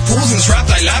baby fools. In this rap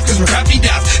I laugh cause we're crafty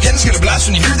daft. Ken's gonna blast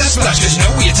when you hear that splash. Cause you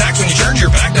know we attack when you turn your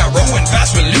back. Now rowing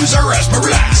fast we'll lose our ass. But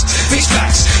relax, face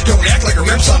facts. Don't react like our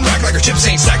rips on rack. Like our chips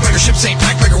ain't stacked. Like our ships ain't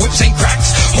packed. Like our whips ain't cracked.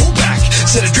 Hold back,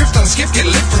 set adrift on the skiff. Get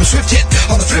a lift from a swift hit.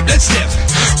 On the flip let's dip.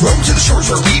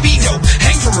 for we be dope.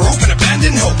 Hang from a rope and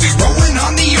abandon hope. We rowing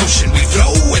on the ocean, we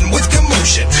flowing with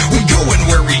commotion. We going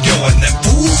where we going, them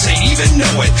fools ain't even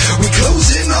know it. We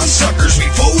close in on suckers,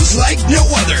 we foes like no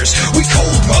others. We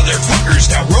cold motherfuckers,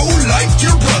 now roll like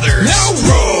your brothers. Now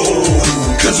roll,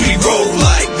 cause we roll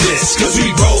like this, cause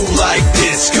we roll like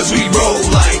this, cause we roll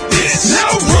like this.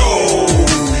 Now roll,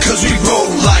 cause we roll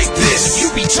like this. If you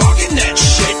be talking that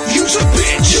shit, you's a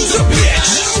bitch, you's a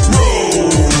bitch.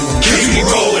 Roll, cause we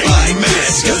roll like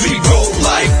this, cause we roll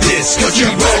like this, cause we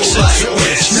roll like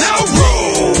this. Now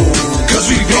roll, cause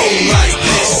we roll like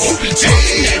this. You be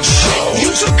talking that shit,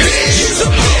 you's a bitch, you's a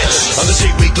bitch. On the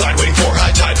sea we glide, waiting for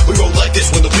high tide. We roll like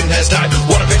this when the wind has died.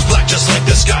 Water pitch black just like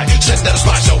the sky. Send out a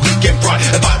spy so he can pry.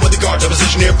 Abide with the guards, a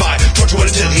position nearby. Torture one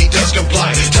until he does comply.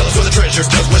 Tell us where the treasure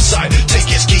does reside. Take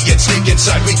his key and sneak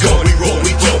inside. We go, we roll,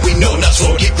 we flow, we know not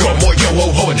slow. Keep growing more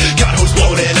yo-ho-hoing. Got who's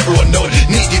blowing and everyone knowing.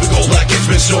 Knee deep in gold like it's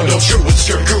been snowing. Don't sure with the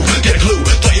stirring crew. Get a clue,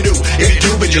 play you new. If you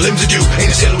do, bend your limbs and do.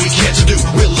 Ain't a sailor we can't subdue.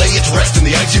 We'll lay it to rest in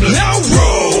the icy blue. Now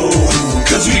roll,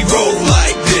 cause we roll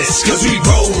like this, cause we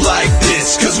roll like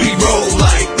this, cause we roll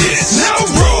like this. Now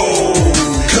roll,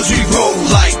 cause we roll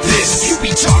like this. If you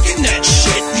be talking that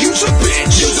shit, you's a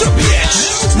bitch, you's a bitch.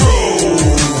 Roll,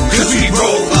 cause we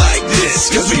roll like this,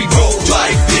 cause we roll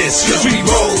like this, cause we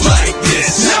roll like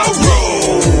this. Now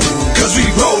roll, cause we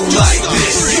roll like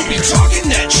this. If you be talking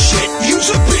that shit, you's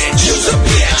a bitch, you's a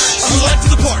bitch. I'm alive to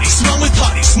the party, smell with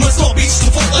potty. Smut small beats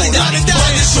to the full bloody daddy.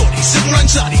 Blind and shorty, sitting around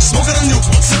shoddy. Smoking on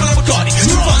Newport, sipping on Bacardi.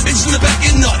 New fine bitches in the back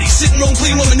getting naughty. Sitting on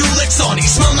clean with my new licks on me.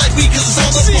 Smell like weed cause it's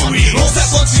all the money. Roll fat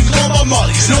blunts, you can on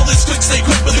Molly's. Know this quick, stay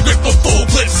quick with a grip of full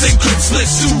clips. And grip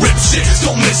splits to rip shit.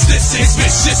 Don't miss this, it's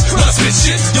vicious. When I spit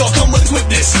shit, y'all come with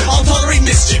quickness. I'll tolerate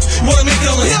mischief. You wanna make it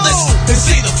on the hit list? Then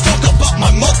say the fuck about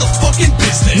my motherfucking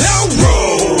business. Now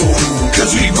roll,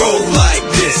 cause we roll like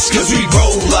this, cause we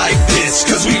roll like this,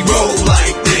 cause we roll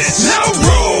like this. Now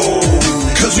roll,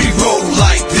 cause we roll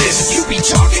like this. If you be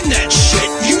talking that shit,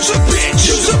 you's a bitch,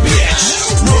 you's a bitch.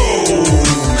 Roll,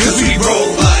 cause we roll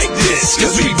like this,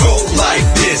 cause we roll like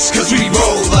this, cause we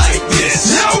roll like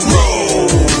this. Now roll,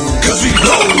 cause we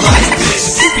roll like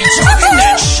this. If you be talking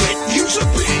that shit, you's a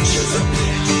bitch, you's a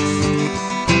bitch.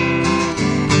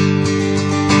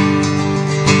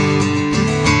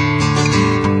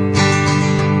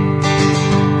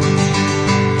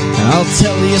 I'll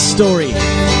tell you a story,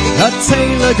 a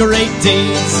tale of great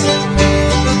deeds,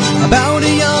 about a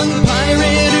young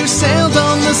pirate who sailed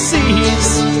on the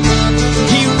seas.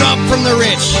 He robbed from the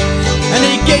rich, and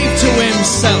he gave to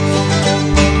himself,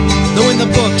 though in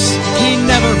the books he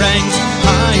never ranked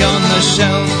high on the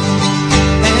shelf.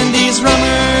 And he's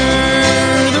Rummer,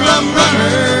 the rum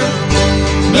runner,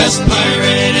 best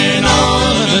pirate in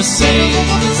all of the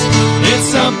seas.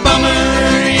 It's a bummer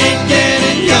he ain't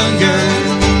getting younger.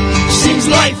 Seems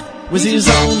life was his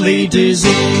only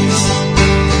disease.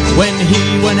 When he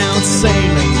went out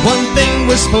sailing, one thing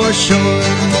was for sure: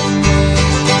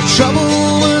 trouble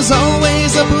was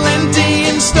always aplenty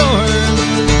in store.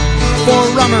 For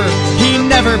Rummer, he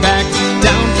never backed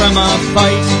down from a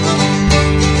fight,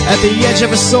 at the edge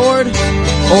of a sword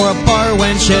or a bar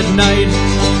wench at night.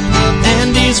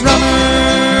 And he's Rummer,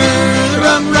 the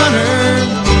rum runner,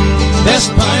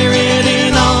 best pirate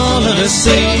in all of the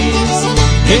seas.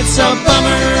 It's a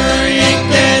bummer he ain't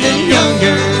getting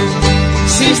younger.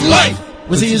 Seems life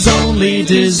was his only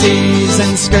disease.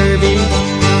 And scurvy,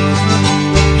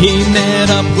 he met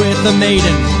up with a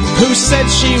maiden who said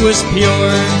she was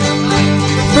pure.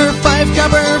 For 5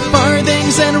 copper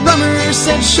farthings, and Rummer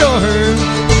said sure.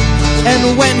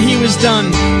 And when he was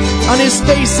done, on his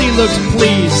face he looked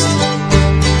pleased.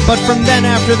 But from then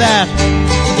after that,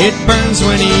 it burns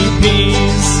when he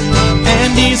pees.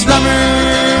 And he's Rummer,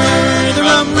 the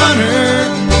rum runner,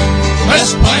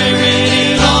 best pirate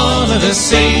in all of the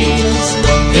seas.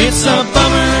 It's a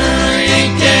bummer he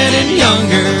ain't getting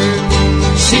younger.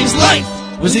 Seems life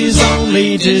was his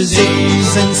only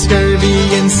disease. And scurvy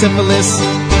and syphilis.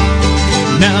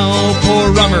 Now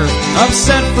poor Rummer,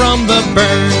 upset from the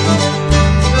burn,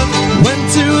 went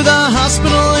to the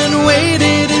hospital and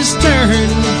waited his turn.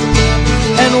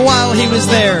 And while he was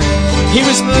there, he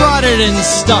was prodded and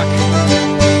stuck.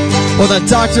 Well, the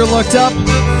doctor looked up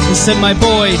and said, "My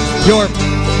boy, you're..."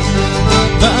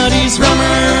 But he's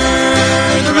Rummer,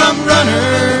 the rum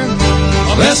runner,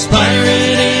 best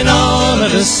pirate in all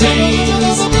of the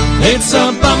seas. It's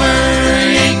a bummer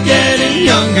he ain't getting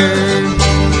younger.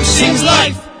 Seems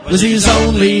life was his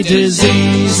only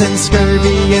disease. And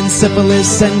scurvy and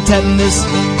syphilis and tetanus.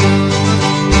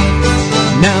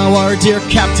 Now our dear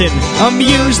captain,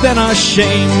 amused and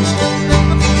ashamed,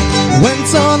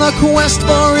 went on a quest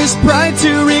for his pride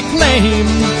to reclaim.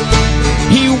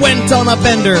 He went on a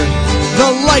bender,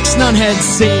 the likes none had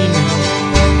seen.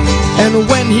 And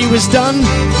when he was done,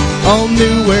 all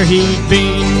knew where he'd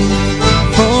been.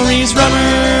 For he's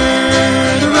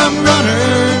Rummer, the rum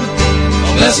runner,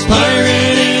 best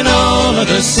pirate in all of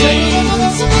the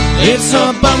seas. It's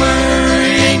a bummer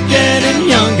he ain't getting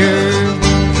younger.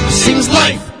 Seems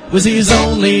life was his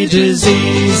only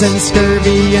disease. And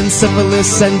scurvy and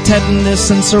syphilis and tetanus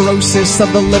and cirrhosis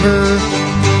of the liver.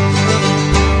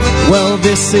 Well,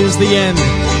 this is the end,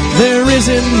 there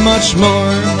isn't much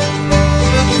more.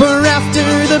 For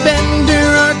after the bender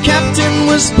our captain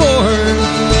was poor.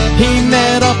 He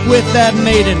met up with that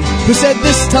maiden who said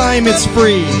this time it's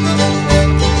free.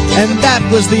 And that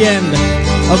was the end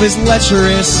of his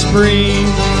lecherous spree.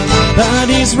 But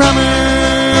he's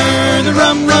Rummer, the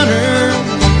rum runner,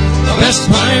 the best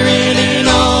pirate in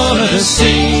all of the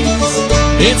seas.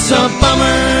 It's a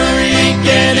bummer he ain't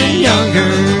getting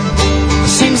younger.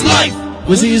 Seems life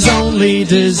was his only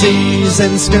disease.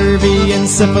 And scurvy and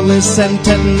syphilis and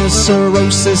tetanus,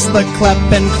 cirrhosis, the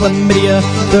clap and chlamydia,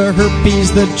 the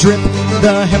herpes, the drip,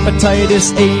 the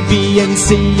hepatitis A, B, and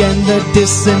C, and the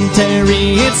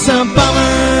dysentery. It's a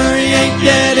bummer he ain't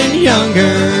getting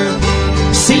younger.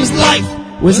 Seems life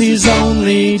was his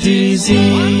only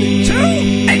disease.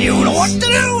 And you know what to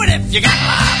do, and if you got a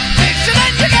lot of fish,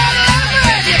 then you got a lot of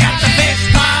bread. You got the fish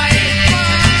pie.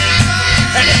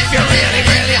 And if you're really,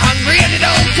 really hungry and you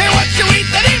don't care what you eat,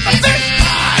 then eat the fish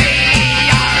pie.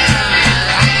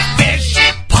 Fish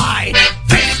pie,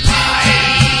 fish pie.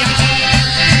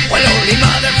 Well, only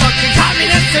motherfucking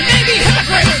communists and maybe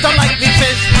hypocrites don't like me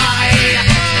fish pie.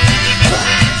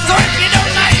 So if you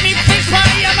don't like me fish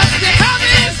pie, you must be a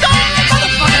communist or a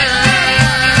motherfucker.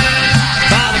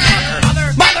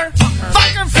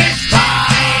 Motherfucker fish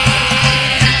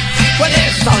pie. Well,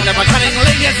 this song that we're cutting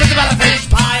is about a fish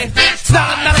pie. It's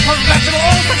not a metaphor for vegetable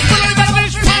oil, but it's literally about a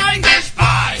fish pie. Fish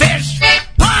pie. Fish pie.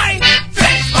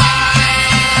 Fish pie.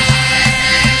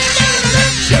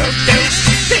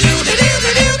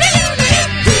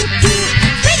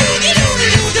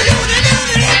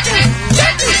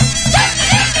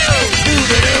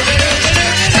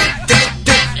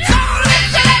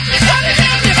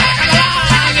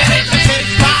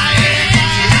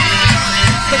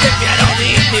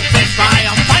 Fish pie,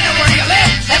 I'll find out where you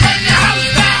live and burn your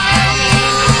house down.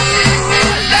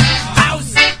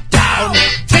 House down,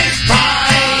 fish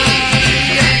pie.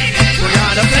 We're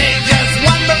gonna play just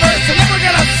one more verse and then we're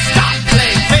gonna stop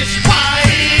playing fish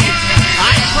pie.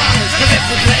 I promise, cause if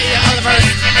we play another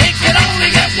verse, it can only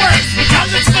get worse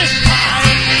because it's fish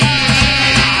pie.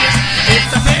 It's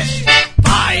the fish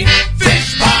pie,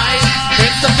 fish pie.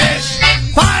 It's the fish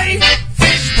pie,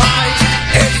 fish pie.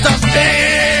 It's the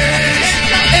fish.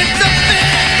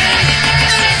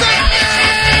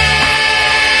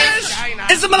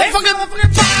 It's a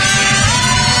motherfucking pie!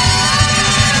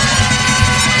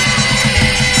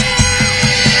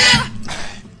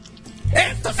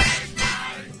 It's the fish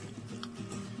pie!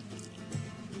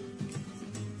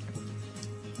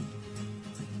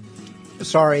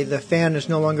 Sorry, the fan is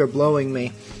no longer blowing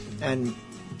me, and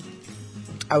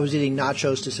I was eating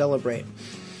nachos to celebrate.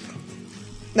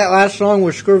 That last song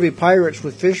was Scurvy Pirates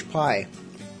with Fish Pie.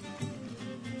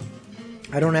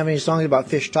 I don't have any songs about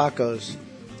fish tacos.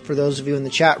 For those of you in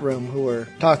the chat room who are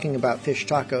talking about fish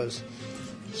tacos,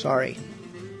 sorry.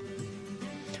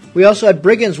 We also had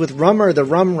Brigands with Rummer, the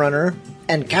rum runner,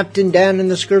 and Captain Dan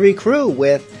and the Scurvy Crew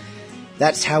with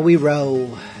That's How We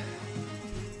Row.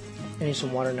 I need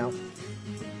some water now.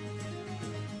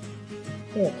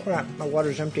 Oh crap, my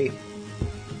water's empty.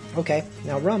 Okay,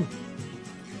 now rum.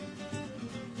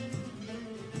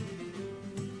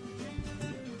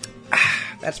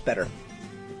 That's better.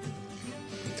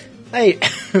 Hey,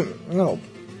 no.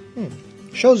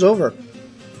 Show's over.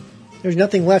 There's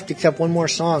nothing left except one more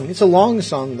song. It's a long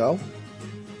song, though.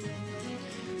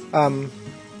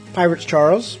 Pirates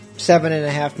Charles,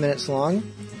 7.5 minutes long.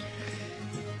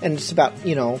 And it's about,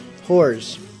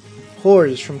 whores.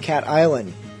 Whores from Cat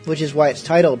Island, which is why it's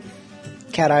titled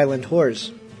Cat Island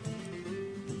Whores.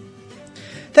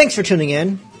 Thanks for tuning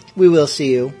in. We will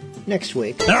see you next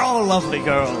week. They're all lovely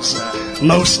girls.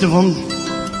 Most of them.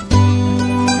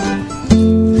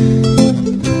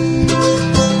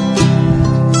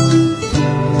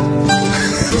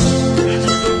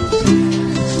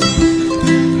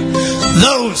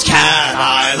 Those Cat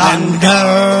Island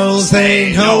girls,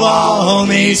 they know all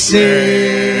me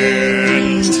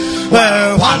sins.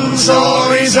 Where one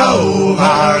story's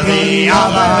over, the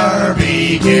other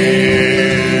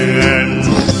begins.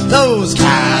 Those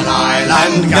Cat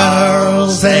Island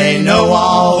girls, they know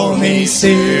all me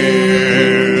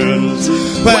sins.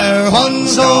 Where one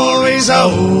story's is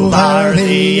over,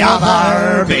 the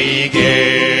other begins.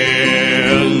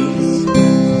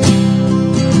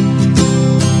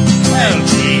 Well,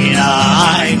 Tina,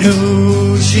 I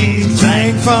knew she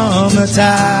drank from the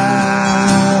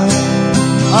tap.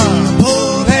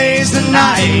 Pull pays the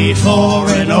night for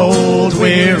an old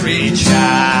weary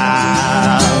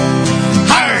chap.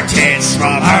 Her tits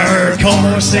from her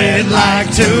corset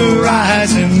like two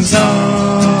rising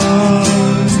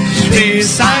suns,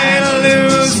 beside a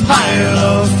loose pile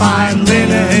of fine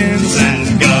linens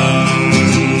and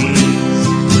guns.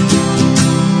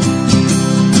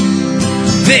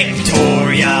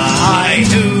 Victoria, I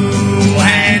knew,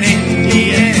 an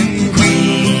Indian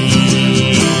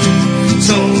queen,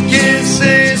 so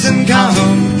kisses and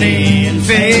company and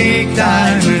fake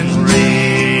diamond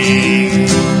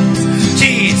rings.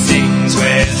 She sings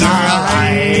with her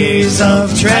eyes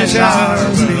of treasure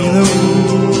blue.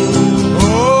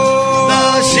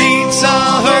 The sheets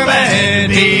of her bed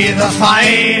be the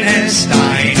finest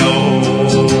I know.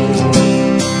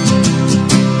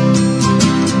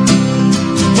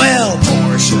 Well,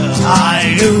 Portia,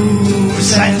 I knew,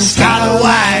 send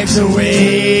scalawags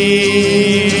away.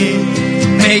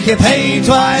 Make you pay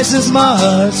twice as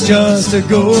much just to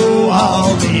go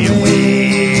all the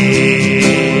way.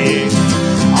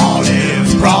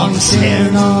 Olive bronze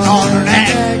skin on her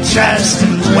neck, chest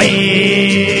and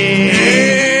waist.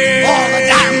 All the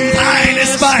damn kind of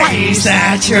spice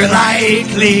that you're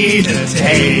likely to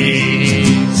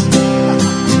taste.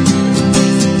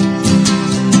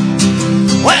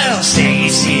 Well,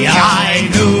 Stacy, I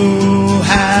knew,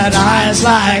 had eyes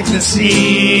like the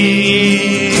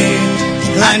sea,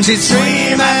 and she'd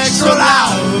scream extra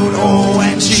loud, oh,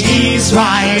 when she's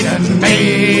riding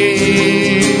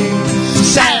me.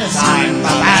 Says I'm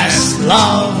the best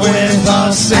love with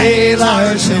a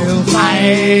sailor she'll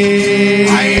fight,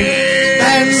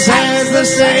 and says the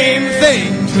same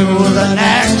thing to the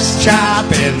next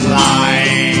chap in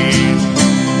line.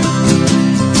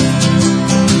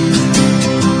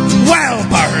 Well,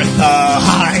 Bertha,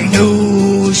 I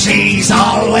knew, she's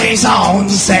always on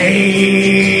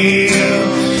sale.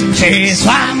 She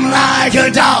swam like a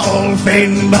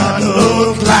dolphin but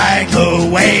looked like a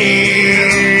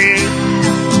whale.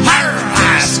 Her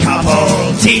last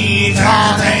couple teeth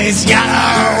are as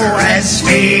yellow as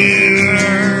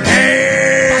fear.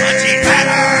 But she's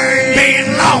better than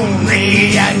being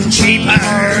lonely and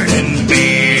cheaper than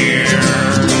beer.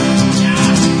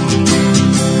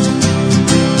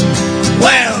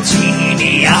 Well,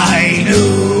 Jeannie, I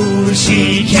knew,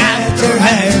 she kept her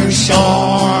hair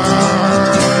short.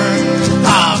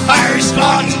 The first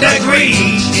one to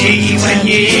greet ye when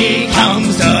ye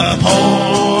comes to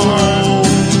port.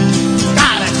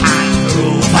 Got a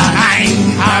tattoo behind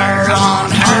her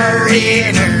on her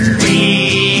inner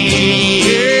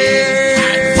ear,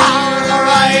 and for the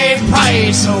right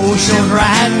price, so she'll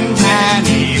grant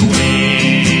any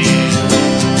wish.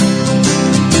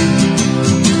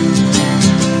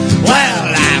 Well,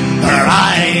 Amber,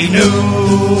 I knew,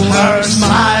 her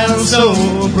smile so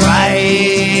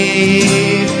bright,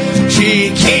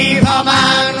 she'd keep a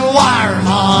man warm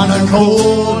on a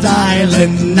cold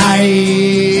island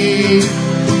night.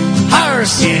 Her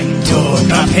skin took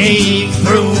a peek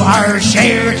through her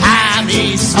sheer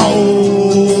tabby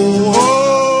soul.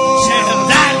 She'll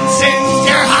dance into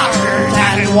your heart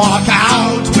and walk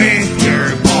out with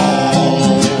your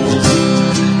balls.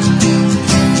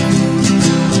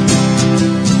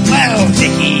 Well,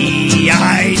 Dickie,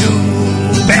 I knew,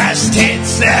 best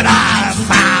hits that I've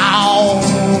found,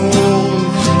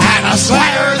 and I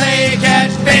swear they get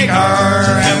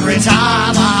bigger every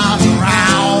time I'm around.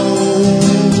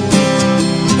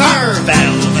 Her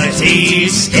velvety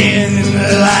skin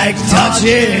like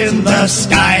touching the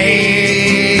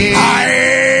sky.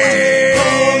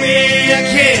 Blow me a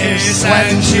kiss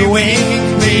when she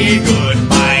winked me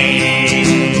goodbye.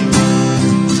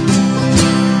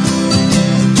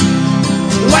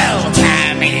 Well,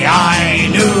 Tammy, I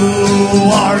knew,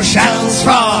 wore shells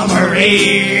from her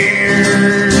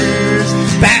ears,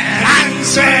 been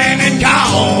answering and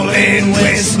calling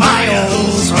with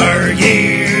smiles for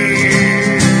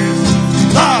years.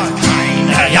 The kind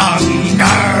of young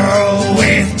girl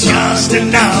with just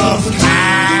enough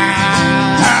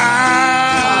class to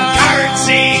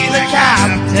curtsy the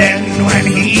captain when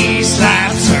he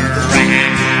slaps her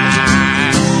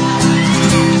ass.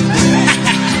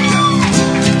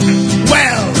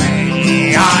 Well,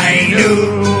 lady, I knew,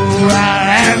 her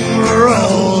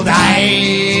emerald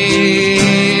eyes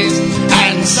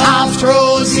and soft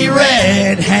rosy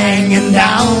red hanging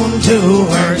down to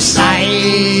her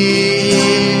sides.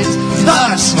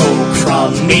 The smoke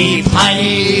from me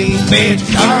pipe, it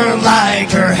curled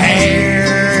like her hair.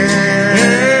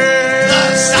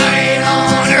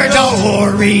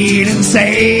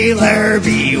 sailor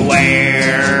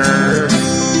beware.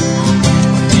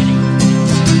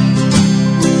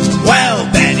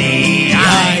 Well, Betty,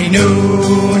 I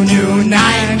knew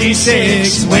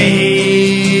 96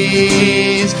 ways,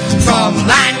 from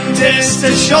Landis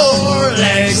to shore,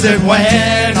 legs that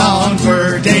went on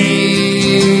for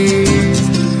days.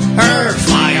 Her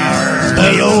fire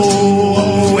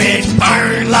below, it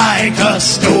burned like a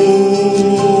stove,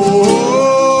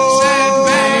 and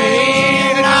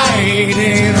made a night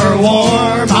in her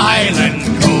warm Highland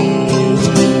cove.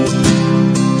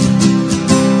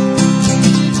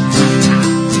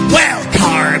 Well,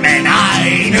 Carmen,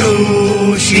 I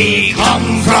knew she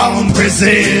come from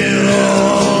Brazil.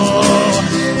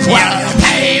 Well,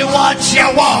 pay what she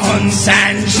wants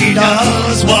and she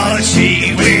does what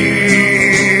she will.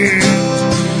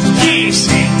 He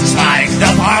sings like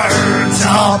the birds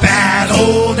up at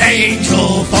Old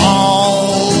Angel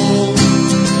Falls.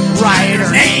 Write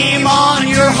her name on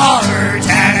your heart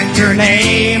and your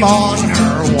name on